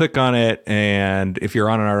kind of click on it. And if you're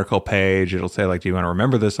on an article page, it'll say like, do you want to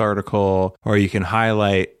remember this article? Or you can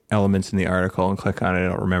highlight elements in the article and click on it.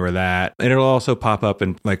 It'll remember that. And it'll also pop up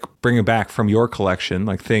and like bring it back from your collection,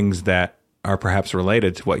 like things that are perhaps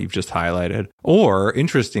related to what you've just highlighted. Or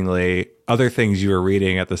interestingly, other things you were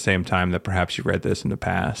reading at the same time that perhaps you read this in the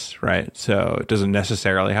past, right? So it doesn't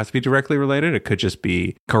necessarily have to be directly related. It could just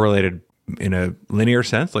be correlated in a linear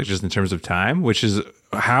sense, like just in terms of time, which is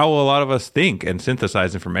how a lot of us think and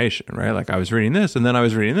synthesize information, right? Like I was reading this and then I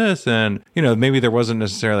was reading this and, maybe there wasn't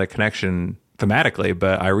necessarily a connection thematically,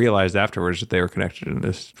 but I realized afterwards that they were connected in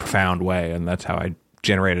this profound way. And that's how I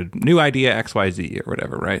generated new idea XYZ or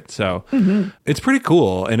whatever, right? So it's pretty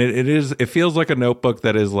cool. And it feels like a notebook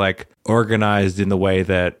that is like organized in the way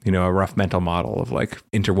that, a rough mental model of like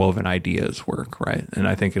interwoven ideas work, right? And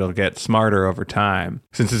I think it'll get smarter over time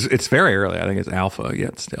since it's very early. I think it's alpha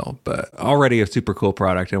yet still, but already a super cool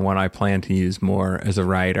product and one I plan to use more as a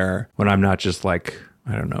writer when I'm not just like,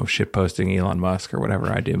 I don't know, shit posting Elon Musk or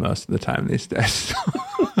whatever I do most of the time these days.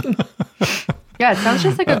 Yeah, it sounds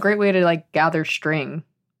just like a great way to like gather string,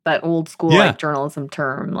 that old school like journalism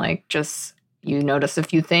term. Like just you notice a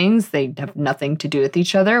few things, they have nothing to do with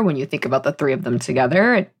each other. When you think about the three of them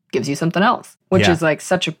together, it gives you something else, which is like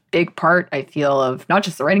such a big part, I feel, of not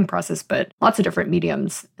just the writing process, but lots of different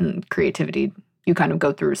mediums and creativity. You kind of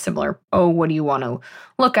go through similar, what do you want to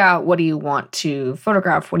look at? What do you want to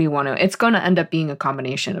photograph? What do you want to, it's going to end up being a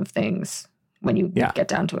combination of things when you get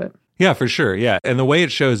down to it. Yeah, for sure. Yeah. And the way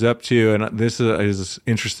it shows up too, and this is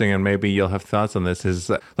interesting, and maybe you'll have thoughts on this, is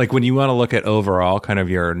like when you want to look at overall kind of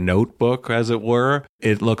your notebook, as it were,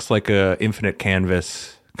 it looks like a infinite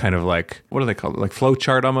canvas, kind of like, what do they call it? Like flow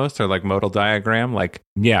chart almost, or like modal diagram. Like,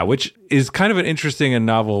 yeah, which is kind of an interesting and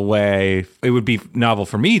novel way. It would be novel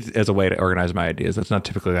for me as a way to organize my ideas. That's not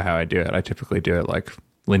typically how I do it. I typically do it like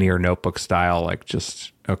linear notebook style, like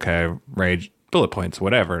just, okay, rage, bullet points,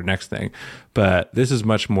 whatever, next thing. But this is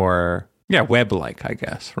much more, web-like, I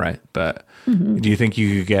guess, right? But do you think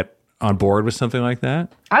you could get on board with something like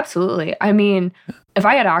that? Absolutely. I mean, if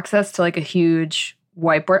I had access to like a huge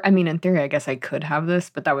whiteboard, I mean, in theory, I guess I could have this,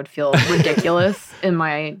 but that would feel ridiculous in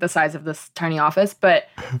the size of this tiny office. But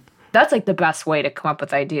that's like the best way to come up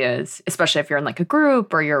with ideas, especially if you're in like a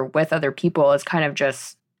group or you're with other people, is kind of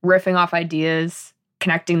just riffing off ideas,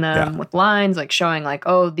 connecting them with lines, like showing like,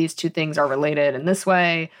 oh, these two things are related in this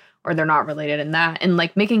way, or they're not related in that. And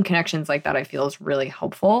like making connections like that, I feel is really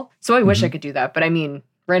helpful. So I wish I could do that. But I mean,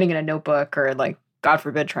 writing in a notebook or like, God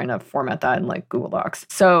forbid, trying to format that in like Google Docs.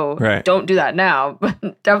 So don't do that now,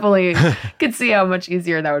 but definitely could see how much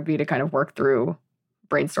easier that would be to kind of work through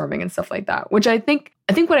brainstorming and stuff like that, which I think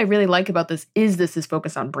what I really like about this is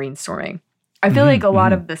focused on brainstorming. I feel like a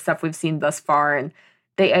lot of the stuff we've seen thus far and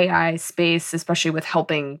the AI space, especially with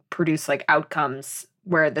helping produce like outcomes,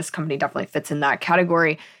 where this company definitely fits in that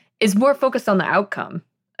category, is more focused on the outcome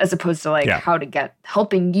as opposed to like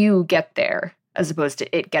helping you get there, as opposed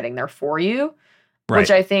to it getting there for you,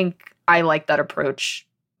 which I think I like that approach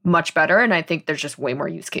much better. And I think there's just way more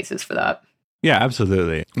use cases for that. Yeah,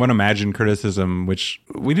 absolutely. One imagined criticism, which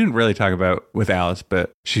we didn't really talk about with Alice,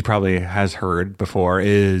 but she probably has heard before,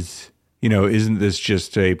 is, isn't this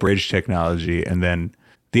just a bridge technology? And then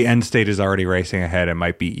the end state is already racing ahead and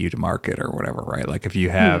might beat you to market or whatever, right? Like if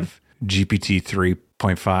you have GPT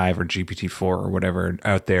 3.5 or GPT 4 or whatever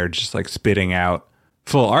out there just like spitting out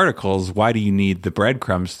full articles, why do you need the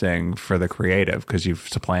breadcrumbs thing for the creative? Because you've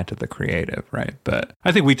supplanted the creative, right? But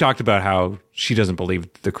I think we talked about how she doesn't believe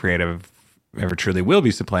the creative ever truly will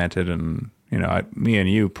be supplanted. And, me and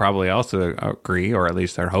you probably also agree, or at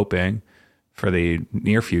least are hoping for the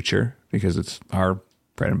near future, because it's our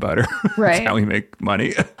bread and butter. Right. That's how we make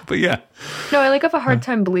money. But yeah. No, I have a hard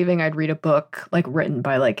time believing I'd read a book like written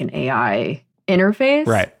by like an AI interface.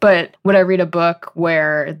 Right. But would I read a book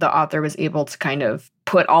where the author was able to kind of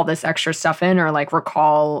put all this extra stuff in, or like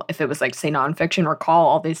recall, if it was like, say, nonfiction, recall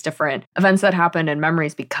all these different events that happened and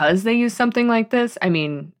memories because they used something like this? I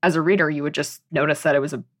mean, as a reader, you would just notice that it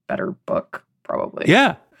was a better book, probably.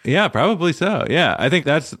 Yeah. Yeah, probably so. Yeah. I think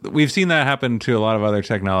we've seen that happen to a lot of other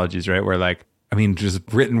technologies, right? Where like, just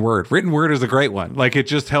written word is a great one. Like it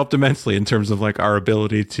just helped immensely in terms of like our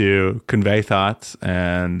ability to convey thoughts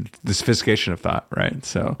and the sophistication of thought, right?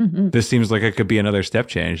 So this seems like it could be another step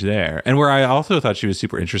change there. And where I also thought she was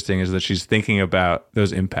super interesting is that she's thinking about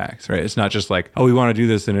those impacts, right? It's not just like, oh, we want to do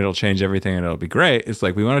this and it'll change everything and it'll be great. It's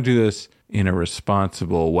like, we want to do this in a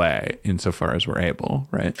responsible way insofar as we're able,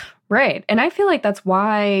 right? Right. And I feel like that's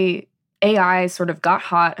why AI sort of got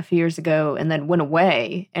hot a few years ago and then went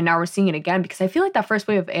away. And now we're seeing it again, because I feel like that first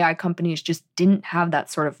wave of AI companies just didn't have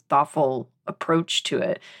that sort of thoughtful approach to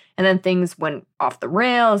it. And then things went off the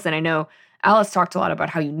rails. And I know Alice talked a lot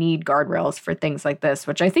about how you need guardrails for things like this,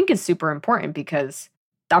 which I think is super important, because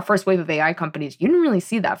that first wave of AI companies, you didn't really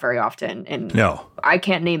see that very often. And no, I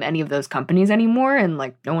can't name any of those companies anymore. And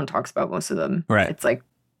like, no one talks about most of them. Right. It's like,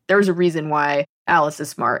 there's a reason why Alice is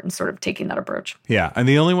smart and sort of taking that approach. Yeah. And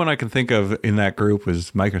the only one I can think of in that group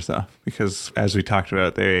was Microsoft, because as we talked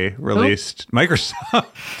about, they released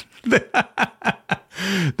Microsoft.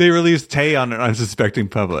 They released Tay on an unsuspecting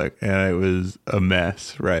public, and it was a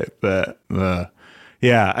mess, right? But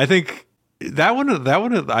yeah, I think that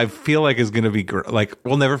one I feel like is going to be like,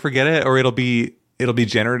 we'll never forget it, or it'll be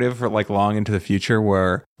generative for like long into the future,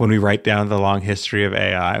 where when we write down the long history of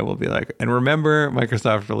AI, we'll be like, and remember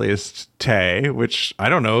Microsoft released Tay, which I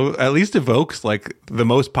don't know, at least evokes like the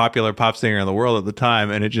most popular pop singer in the world at the time.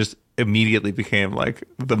 And it just immediately became like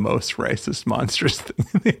the most racist, monstrous thing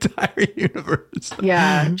in the entire universe.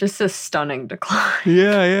 Yeah, just a stunning decline.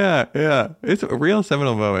 Yeah. It's a real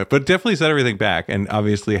seminal moment, but definitely set everything back, and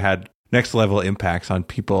obviously had next level impacts on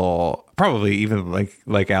people, probably even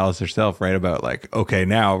like Alice herself, right? About like, okay,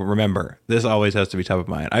 now remember, this always has to be top of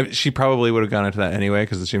mind. She probably would have gone into that anyway,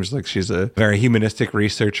 because it seems like she's a very humanistic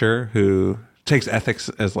researcher who takes ethics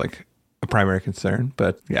as like a primary concern.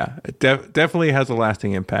 But yeah, it definitely has a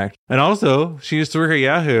lasting impact. And also, she used to work at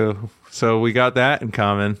Yahoo, so we got that in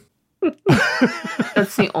common.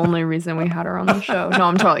 That's the only reason we had her on the show. No,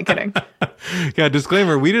 I'm totally kidding. Yeah,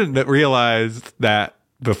 disclaimer, we didn't realize that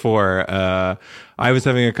before. I was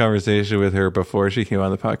having a conversation with her before she came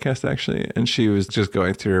on the podcast, actually, and she was just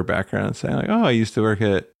going through her background and saying like, oh, I used to work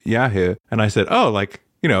at Yahoo. And I said, oh, like,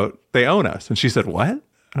 they own us. And she said, what?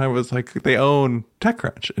 And I was like, they own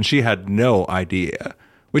TechCrunch. And she had no idea,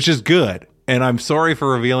 which is good. And I'm sorry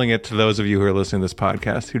for revealing it to those of you who are listening to this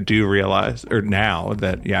podcast who do realize, or now,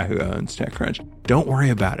 that Yahoo owns TechCrunch. Don't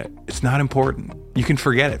worry about it. It's not important. You can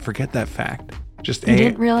forget it. Forget that fact. You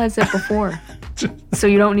didn't realize it before. So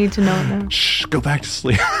you don't need to know it now. Shh, go back to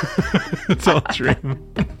sleep. It's all a dream.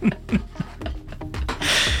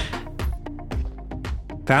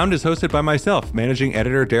 Found is hosted by myself, managing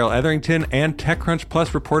editor Daryl Etherington, and TechCrunch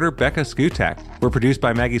Plus reporter Becca Skutak. We're produced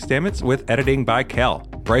by Maggie Stamets with editing by Kel.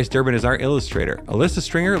 Bryce Durbin is our illustrator. Alyssa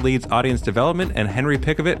Stringer leads audience development, and Henry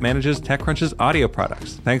Pickavet manages TechCrunch's audio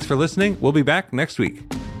products. Thanks for listening. We'll be back next week.